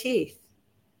brushing my teeth?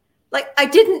 Like, I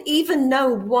didn't even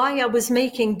know why I was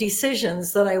making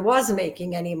decisions that I was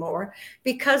making anymore,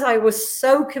 because I was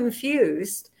so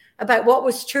confused about what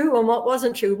was true and what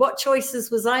wasn't true. What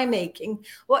choices was I making?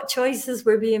 What choices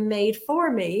were being made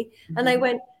for me? And I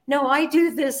went, no, I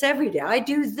do this every day. I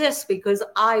do this because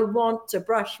I want to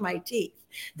brush my teeth.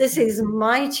 This is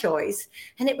my choice.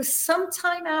 And it was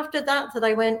sometime after that that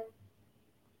I went,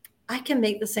 I can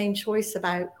make the same choice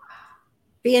about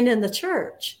being in the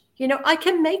church. You know, I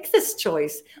can make this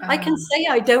choice. I can say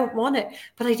I don't want it,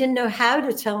 but I didn't know how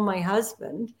to tell my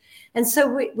husband. And so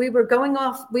we were going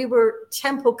off. We were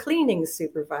temple cleaning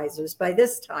supervisors by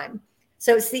this time.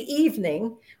 So it's the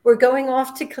evening. We're going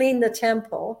off to clean the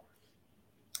temple.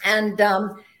 And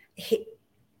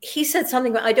he said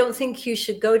something, I don't think you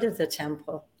should go to the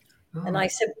temple. Oh. And I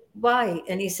said, why?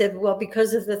 And he said, well,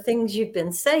 because of the things you've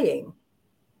been saying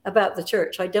about the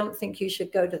church. I don't think you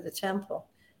should go to the temple.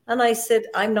 And I said,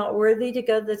 I'm not worthy to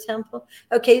go to the temple.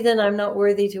 Okay, then I'm not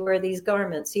worthy to wear these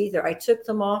garments either. I took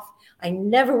them off. I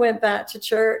never went back to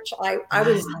church. I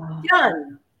was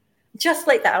done. Just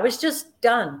like that. I was just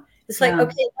done. It's like,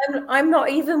 okay, I'm not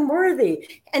even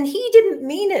worthy. And he didn't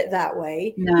mean it that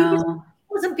way. No. He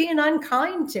wasn't being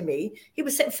unkind to me. He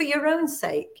was saying, for your own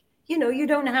sake, you know, you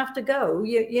don't have to go,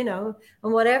 you know,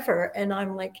 and whatever. And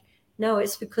I'm like, no,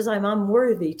 it's because I'm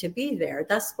unworthy to be there.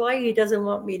 That's why he doesn't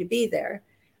want me to be there.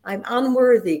 I'm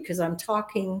unworthy because I'm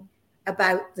talking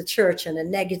about the church in a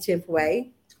negative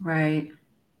way. Right.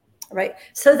 Right.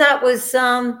 So that was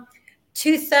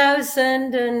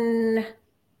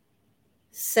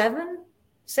 2007,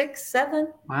 6, 7.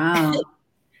 Wow.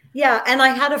 Yeah. And I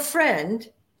had a friend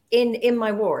in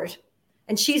my ward,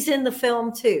 and she's in the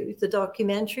film too, the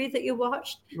documentary that you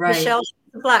watched. Right. Michelle,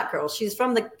 the black girl. She's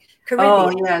from the Caribbean.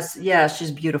 Oh, yes. Yeah,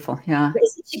 she's beautiful. Yeah.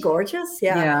 Isn't she gorgeous?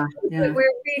 Yeah.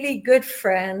 We're really good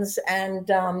friends.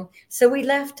 And so we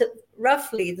left at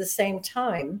roughly the same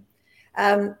time.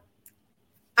 So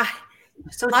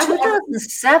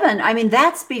 2007, I mean,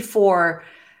 that's before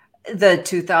the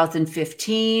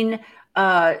 2015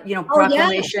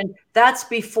 proclamation. Yeah. That's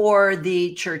before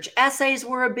the church essays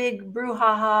were a big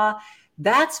brouhaha.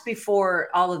 That's before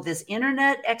all of this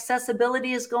internet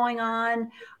accessibility is going on.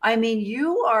 I mean,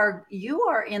 you are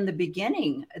in the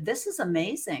beginning. This is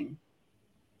amazing.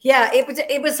 Yeah,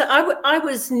 it was. I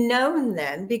was known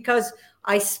then because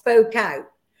I spoke out.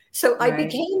 So right.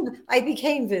 I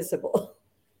became visible.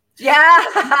 Yeah,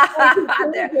 I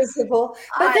became visible.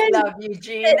 But I love you,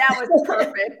 Jean. That was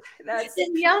perfect.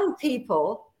 Then young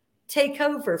people take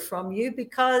over from you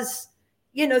because,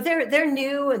 you know, they're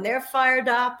new and they're fired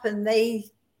up and they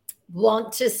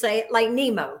want to say it, like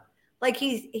Nemo. Like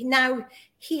he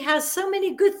has so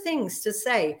many good things to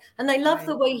say, and I love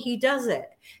the way he does it.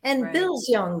 And Bill's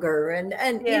younger, and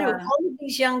you know, all of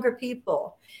these younger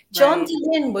people. John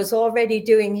DeLynn was already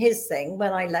doing his thing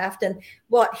when I left, and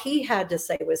what he had to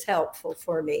say was helpful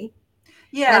for me.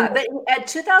 Yeah, but at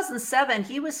 2007,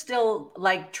 he was still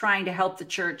like trying to help the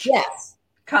church. Yes,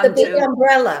 the big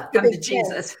umbrella, come to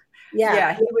Jesus.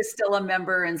 Yeah, he was still a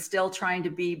member and still trying to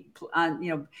be,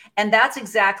 and that's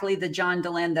exactly the John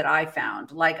DeLynn that I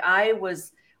found. Like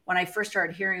when I first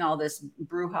started hearing all this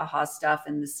brouhaha stuff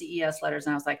and the CES letters,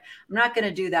 and I was like, I'm not going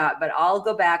to do that, but I'll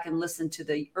go back and listen to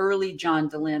the early John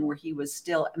DeLynn where he was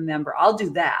still a member. I'll do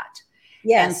that.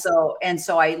 Yes. And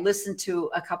so I listened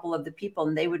to a couple of the people,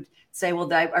 and they would say,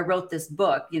 well, I wrote this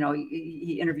book, you know,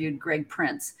 he interviewed Greg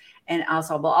Prince, and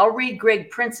also, well, I'll read Greg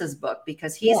Prince's book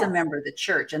because he's a member of the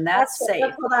church, and that's safe.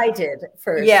 That's what I did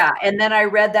first. Yeah. And then I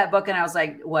read that book and I was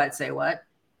like, what? Say what?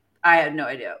 I had no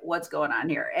idea what's going on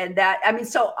here. And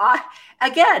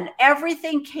again,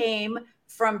 everything came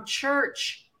from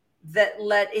church that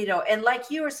and like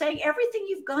you were saying, everything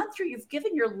you've gone through, you've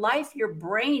given your life, your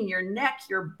brain, your neck,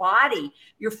 your body,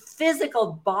 your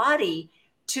physical body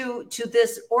to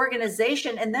this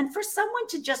organization. And then for someone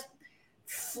to just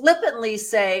flippantly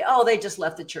say, oh, they just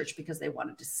left the church because they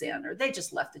wanted to sin, or they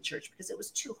just left the church because it was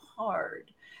too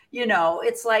hard. You know,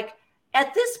 it's like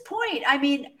at this point, I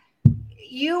mean,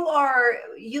 you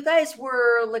guys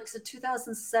were like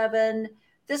 2007.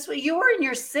 You were in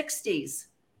your 60s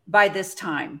by this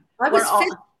time.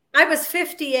 I was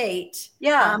 58.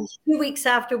 Yeah. 2 weeks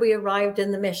after we arrived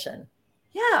in the mission.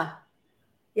 Yeah.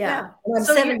 Yeah. And I'm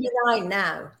So 79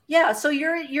 now. Yeah, so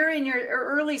you're in your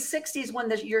early 60s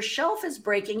when your shelf is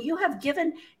breaking. You have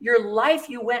given your life.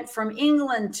 You went from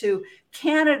England to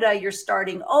Canada. You're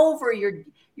starting over.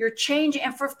 You're changing.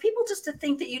 And for people just to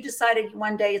think that you decided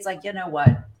one day, it's like, you know what?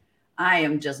 I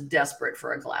am just desperate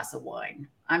for a glass of wine.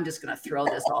 I'm just going to throw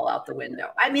this all out the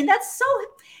window. I mean, it's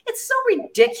so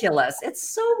ridiculous. It's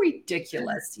so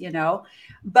ridiculous, you know.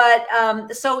 But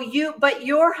but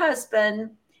your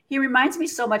husband, he reminds me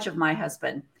so much of my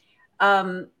husband.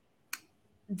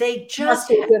 They just Must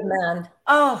be a good man.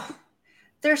 Oh,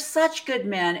 they're such good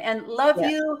men and love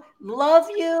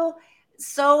you.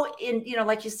 So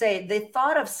like you say, the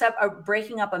thought of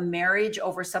breaking up a marriage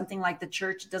over something like the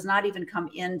church does not even come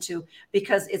into,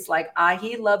 because it's like,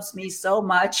 he loves me so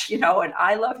much, and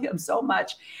I love him so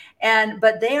much.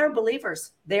 But they are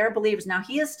believers. They are believers. Now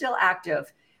he is still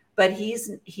active, but he's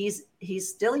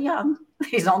still young.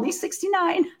 He's only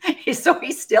 69. So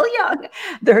he's still young.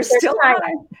 There's still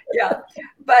time. Yeah.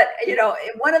 But,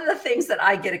 one of the things that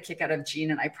I get a kick out of, Jean,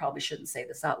 and I probably shouldn't say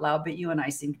this out loud, but you and I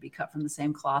seem to be cut from the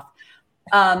same cloth.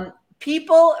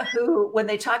 People who, when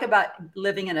they talk about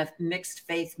living in a mixed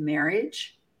faith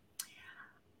marriage,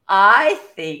 I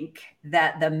think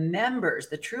that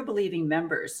the true believing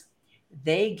members,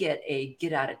 they get a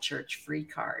get out of church free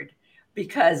card,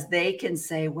 because they can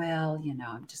say, well,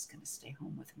 I'm just going to stay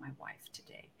home with my wife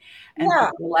today. And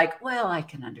people are like, well, I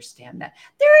can understand that.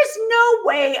 There is no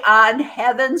way on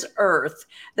heaven's earth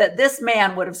that this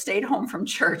man would have stayed home from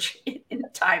church in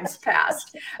times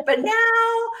past. But now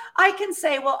I can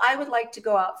say, well, I would like to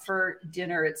go out for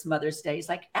dinner. It's Mother's Day. He's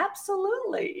like,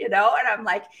 absolutely. And I'm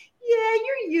like, yeah,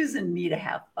 you're using me to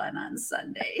have fun on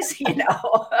Sundays,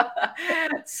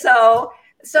 So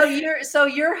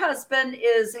your husband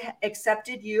is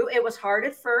accepted you. It was hard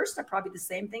at first. Probably the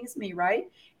same thing as me,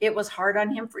 right? It was hard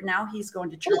on him. For now, he's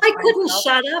going to church. Well, I couldn't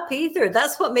shut up either.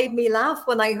 That's what made me laugh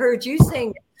when I heard you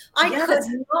sing. I could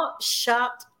not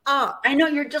shut up. I know,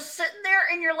 you're just sitting there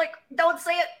and you're like, don't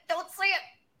say it.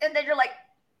 And then you're like,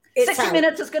 60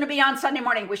 Minutes is going to be on Sunday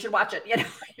morning. We should watch it.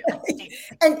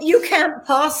 And you can't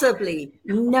possibly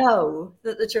know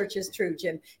that the church is true,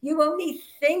 Jim. You only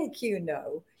think you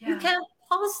know. Yeah. You can't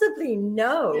possibly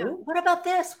know. Yeah. What about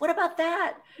this? What about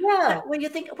that? Yeah. When you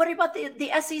think, what about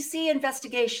the SEC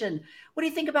investigation? What do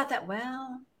you think about that?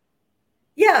 Well,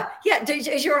 yeah.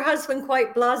 Is your husband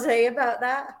quite blasé about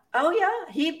that? Oh yeah,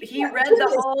 he read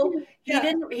the whole. He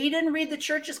didn't read the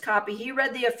church's copy. He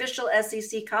read the official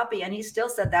SEC copy, and he still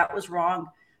said that was wrong.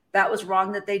 That was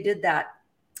wrong that they did that.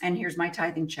 And here's my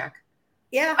tithing check.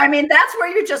 Yeah, I mean, that's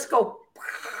where you just go,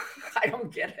 I don't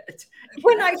get it.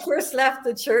 When I first left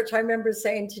the church, I remember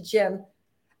saying to Jim,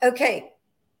 okay,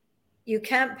 you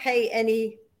can't pay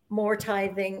any more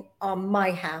tithing on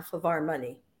my half of our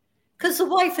money, because the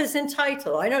wife is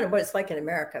entitled. I don't know what it's like in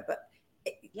America, but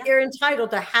you're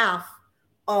entitled to half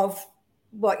of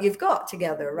what you've got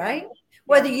together, right?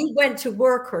 Whether you went to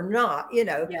work or not,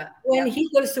 when he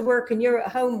goes to work and you're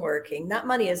at home working, that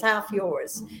money is half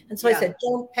yours. And so I said,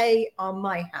 don't pay on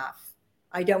my half.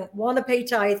 I don't want to pay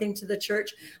tithing to the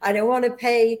church. I don't want to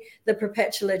pay the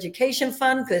perpetual education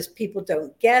fund because people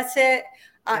don't get it.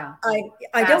 I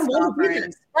don't want to do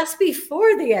that. That's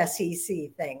before the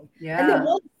SEC thing. Yeah. And then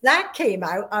once that came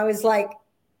out, I was like,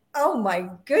 oh my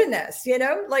goodness,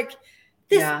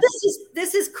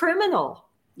 this is criminal.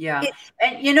 Yeah.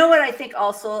 And you know what I think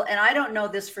also, and I don't know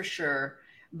this for sure,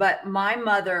 but my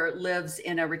mother lives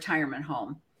in a retirement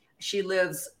home. She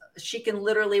can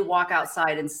literally walk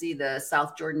outside and see the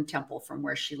South Jordan Temple from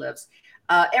where she lives.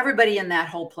 Everybody in that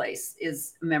whole place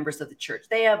is members of the church.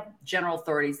 They have general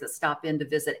authorities that stop in to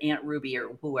visit Aunt Ruby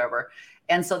or whoever.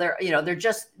 And so they're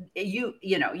just,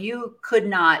 you could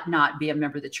not be a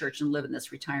member of the church and live in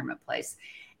this retirement place.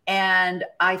 And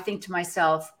I think to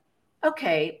myself,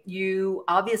 okay, you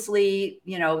obviously,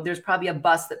 there's probably a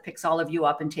bus that picks all of you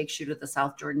up and takes you to the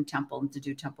South Jordan Temple and to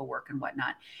do temple work and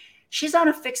whatnot. She's on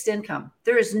a fixed income.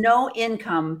 There is no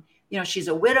income. She's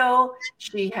a widow.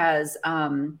 She has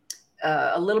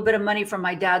a little bit of money from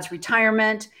my dad's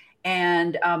retirement.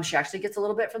 And she actually gets a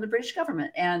little bit from the British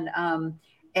government and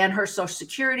her Social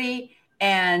Security.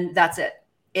 And that's it.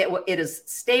 It is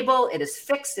stable. It is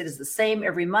fixed. It is the same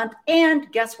every month. And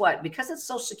guess what? Because it's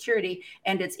Social Security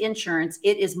and it's insurance,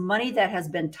 it is money that has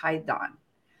been tithed on.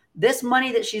 This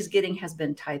money that she's getting has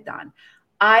been tithed on.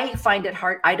 I find it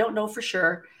hard. I don't know for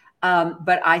sure.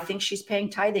 But I think she's paying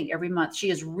tithing every month. She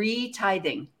is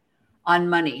re-tithing on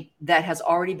money that has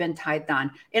already been tithed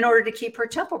on in order to keep her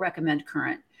temple recommend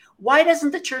current. Why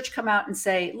doesn't the church come out and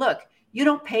say, look, You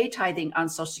don't pay tithing on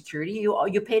Social Security.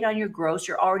 You paid on your gross.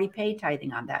 You're already paid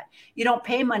tithing on that. You don't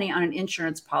pay money on an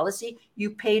insurance policy. You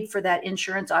paid for that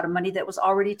insurance out of money that was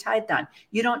already tithed on.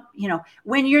 You don't,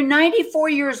 when you're 94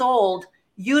 years old,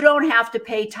 you don't have to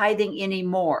pay tithing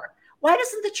anymore. Why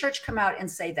doesn't the church come out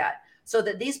and say that so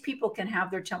that these people can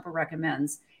have their temple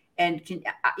recommends and can,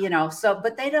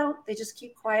 but they don't. They just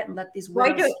keep quiet and let these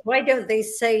widows. Why don't they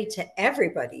say to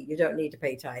everybody, you don't need to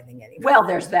pay tithing anymore? Well,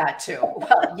 there's that too.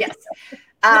 Well, yes.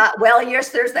 Yes,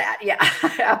 there's that. Yeah,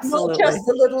 absolutely. Not just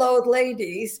the little old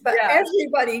ladies, but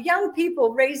everybody, young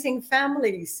people raising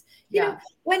families. You know,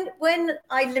 when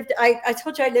I lived, I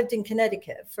told you I lived in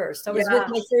Connecticut first. I was with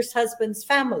my first husband's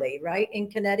family, right,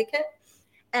 in Connecticut.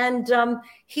 And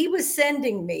he was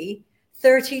sending me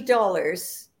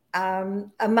 $30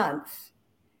 a month.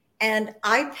 And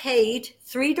I paid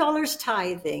 $3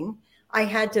 tithing. I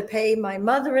had to pay my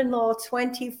mother-in-law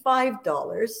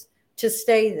 $25 to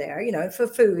stay there, for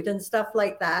food and stuff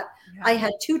like that. Yeah. I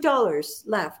had $2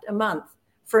 left a month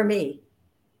for me.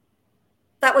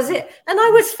 That was it. And I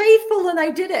was faithful and I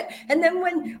did it. And then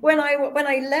when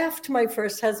I left my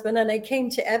first husband and I came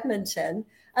to Edmonton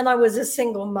and I was a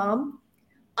single mom,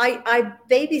 I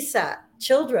babysat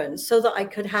children so that I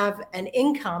could have an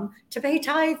income to pay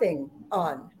tithing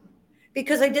on,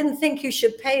 because I didn't think you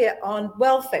should pay it on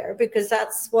welfare, because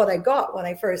that's what I got when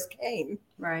I first came.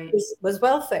 Right. Was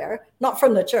welfare, not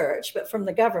from the church, but from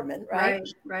the government. Right.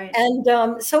 Right.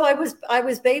 And so I was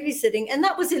babysitting, and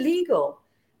that was illegal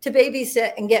to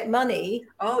babysit and get money.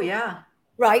 Oh, yeah.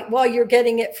 Right. While you're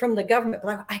getting it from the government.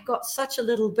 But I got such a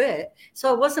little bit,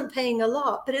 so I wasn't paying a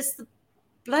lot, but it's the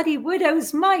bloody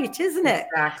widow's mite, isn't it?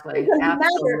 Exactly. It doesn't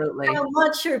Absolutely. matter how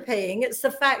much you're paying. It's the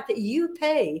fact that you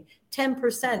pay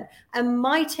 10%. And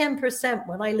my 10%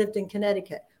 when I lived in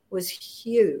Connecticut was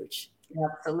huge.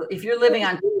 Absolutely. If you're living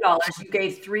on $2, you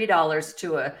gave $3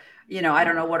 to a, I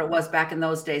don't know what it was back in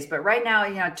those days, but right now,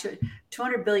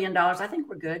 $200 billion, I think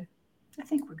we're good. I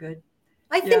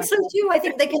think so too. I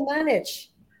think they can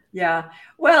manage. Yeah.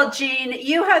 Well, Jean,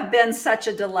 you have been such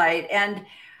a delight, and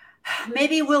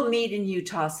maybe we'll meet in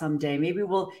Utah someday. Maybe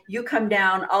you come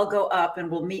down, I'll go up, and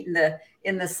we'll meet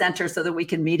in the center so that we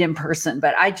can meet in person.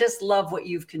 But I just love what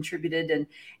you've contributed.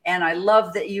 And I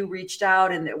love that you reached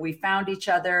out and that we found each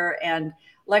other. And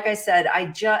like I said,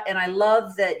 I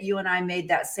love that you and I made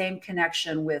that same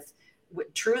connection with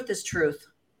truth is truth.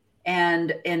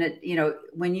 And it,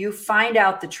 when you find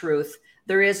out the truth,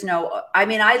 there is no, I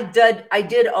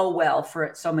did, oh, well,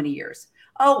 for so many years.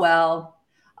 Oh,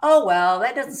 well,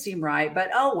 that doesn't seem right, but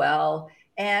oh, well.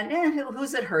 And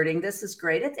who's it hurting? This is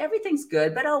great. Everything's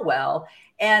good, but oh, well.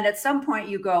 And at some point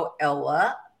you go,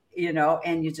 Ella,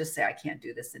 and you just say, I can't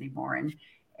do this anymore. And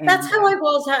that's how I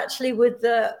was actually with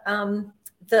the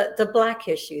Black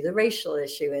issue, the racial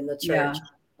issue in the church. Yeah,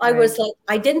 I was like,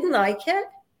 I didn't like it,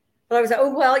 but I was like,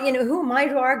 oh, well, who am I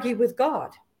to argue with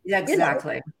God? Yeah,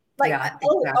 exactly. Exactly.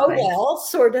 Oh, well,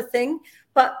 sort of thing.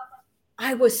 But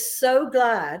I was so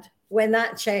glad when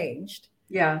that changed.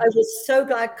 Yeah. I was so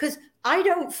glad, because I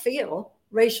don't feel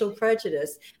racial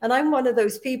prejudice. And I'm one of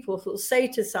those people who'll say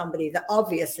to somebody that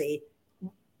obviously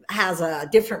has a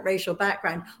different racial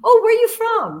background, oh, where are you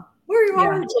from? Where are your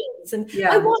origins? And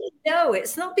I want to know.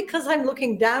 It's not because I'm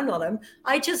looking down on them.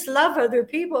 I just love other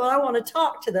people. And I want to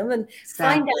talk to them and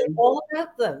find out all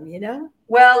about them,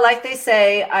 Well, like they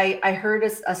say, I heard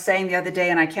a saying the other day,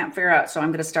 and I can't figure out, so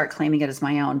I'm going to start claiming it as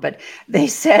my own. But they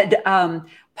said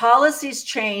policies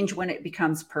change when it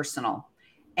becomes personal.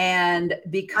 And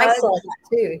because I saw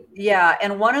that too. Yeah.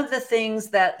 And one of the things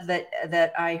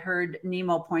that I heard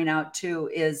Nemo point out too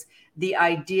is the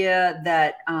idea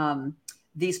that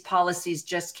these policies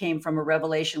just came from a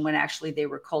revelation when actually they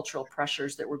were cultural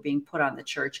pressures that were being put on the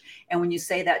church. And when you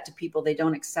say that to people, they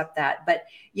don't accept that. But,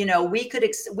 we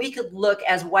could look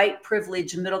as white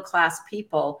privileged middle-class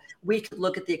people. We could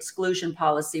look at the exclusion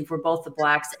policy for both the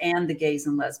Blacks and the gays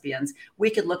and lesbians. We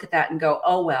could look at that and go,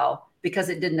 oh, well, because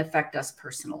it didn't affect us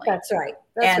personally. That's right.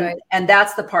 Right. And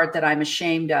that's the part that I'm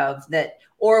ashamed of,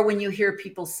 or when you hear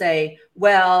people say,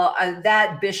 well,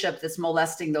 that bishop that's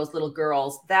molesting those little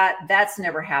girls, that's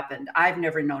never happened. I've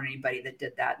never known anybody that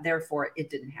did that. Therefore, it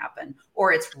didn't happen,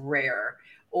 or it's rare,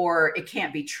 or it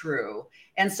can't be true.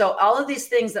 And so all of these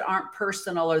things that aren't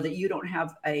personal or that you don't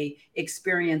have a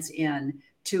experience in,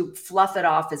 to fluff it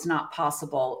off is not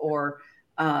possible, or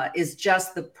is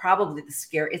just probably the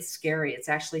scary. It's scary. It's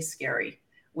actually scary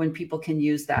when people can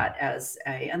use that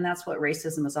and that's what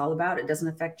racism is all about. It doesn't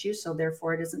affect you, so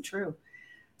therefore it isn't true.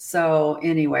 So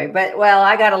anyway,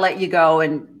 I got to let you go.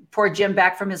 And poor Jim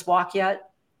back from his walk yet?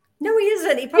 No, he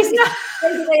isn't. He probably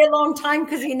stayed away a long time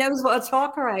because he knows what a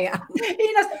talker I am.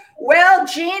 He knows. Well,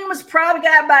 Jean was probably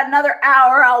got about another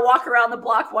hour. I'll walk around the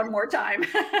block one more time.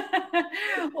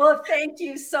 Well, thank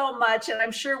you so much. And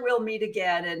I'm sure we'll meet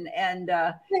again. And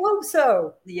I hope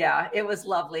so. Yeah, it was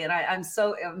lovely. And I'm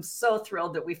so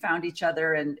thrilled that we found each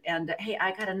other. And hey,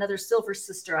 I got another silver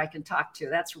sister I can talk to.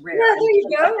 That's rare. Yeah, there you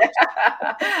go.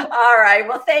 All right.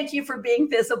 Well, thank you for being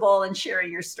visible and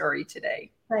sharing your story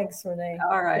today. Thanks, Renee.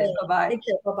 All right. Yeah. Bye-bye. Thank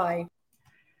you. Bye-bye.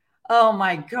 Oh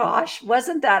my gosh.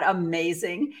 Wasn't that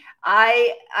amazing?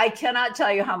 I cannot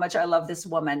tell you how much I love this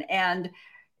woman. And,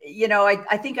 you know,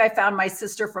 I think I found my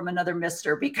sister from another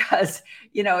mister because,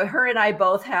 you know, her and I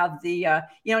both have the,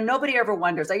 you know, nobody ever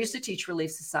wonders. I used to teach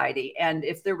Relief Society. And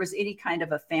if there was any kind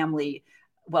of a family,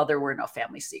 well, there were no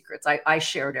family secrets. I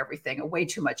shared everything, way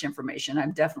too much information.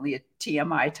 I'm definitely a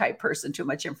TMI type person, too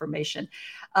much information.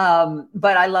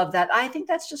 But I love that. I think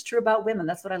that's just true about women.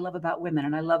 That's what I love about women.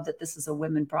 And I love that this is a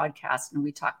women broadcast and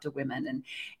we talk to women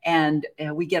and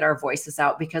we get our voices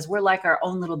out because we're like our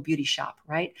own little beauty shop,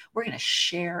 right? We're going to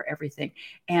share everything,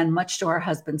 and much to our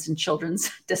husbands and children's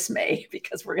dismay,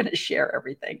 because we're going to share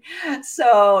everything.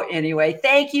 So anyway,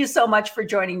 thank you so much for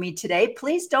joining me today.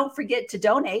 Please don't forget to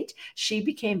donate.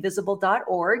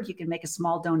 SheBecameVisible.org. You can make a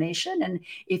small donation. And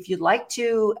if you'd like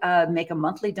to make a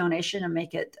monthly donation and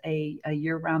make it a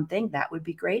year-round thing, that would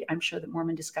be great. I'm sure that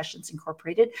Mormon Discussions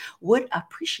Incorporated would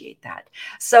appreciate that.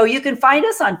 So you can find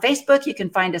us on Facebook. You can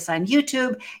find us on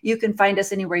YouTube. You can find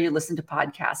us anywhere you listen to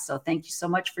podcasts. So thank you so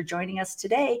much for joining us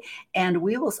today. And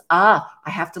we will, I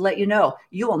have to let you know,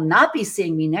 you will not be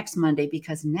seeing me next Monday,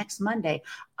 because next Monday,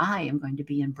 I am going to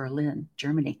be in Berlin,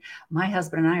 Germany. My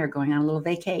husband and I are going on a little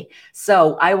vacay.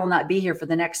 So I will not be here for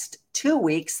the next 2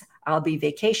 weeks. I'll be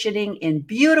vacationing in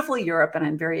beautiful Europe, and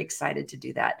I'm very excited to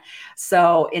do that.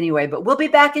 So anyway, but we'll be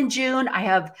back in June. I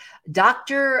have do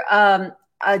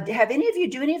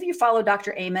any of you follow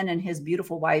Dr. Amen and his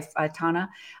beautiful wife, Tana?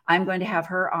 I'm going to have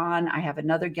her on. I have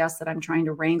another guest that I'm trying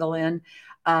to wrangle in.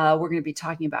 We're going to be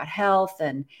talking about health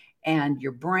and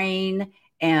your brain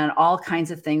and all kinds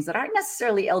of things that aren't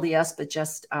necessarily LDS, but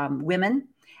just women,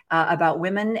 about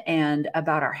women and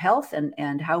about our health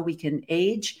and how we can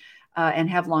age and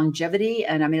have longevity.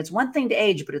 And I mean, it's one thing to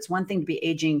age, but it's one thing to be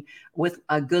aging with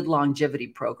a good longevity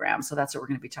program. So that's what we're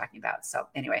going to be talking about. So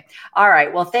anyway, all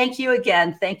right. Well, thank you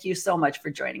again. Thank you so much for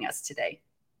joining us today.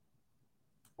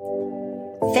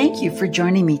 Thank you for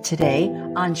joining me today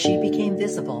on She Became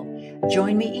Visible.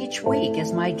 Join me each week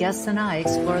as my guests and I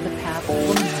explore the path of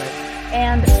womanhood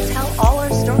and tell all our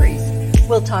stories.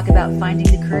 We'll talk about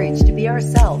finding the courage to be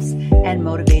ourselves and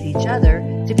motivate each other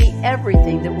to be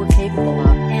everything that we're capable of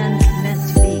and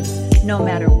meant to be, no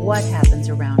matter what happens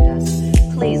around us.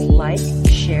 Please like,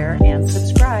 share, and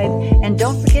subscribe. And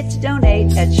don't forget to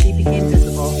donate at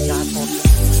SheBecameVisible.org.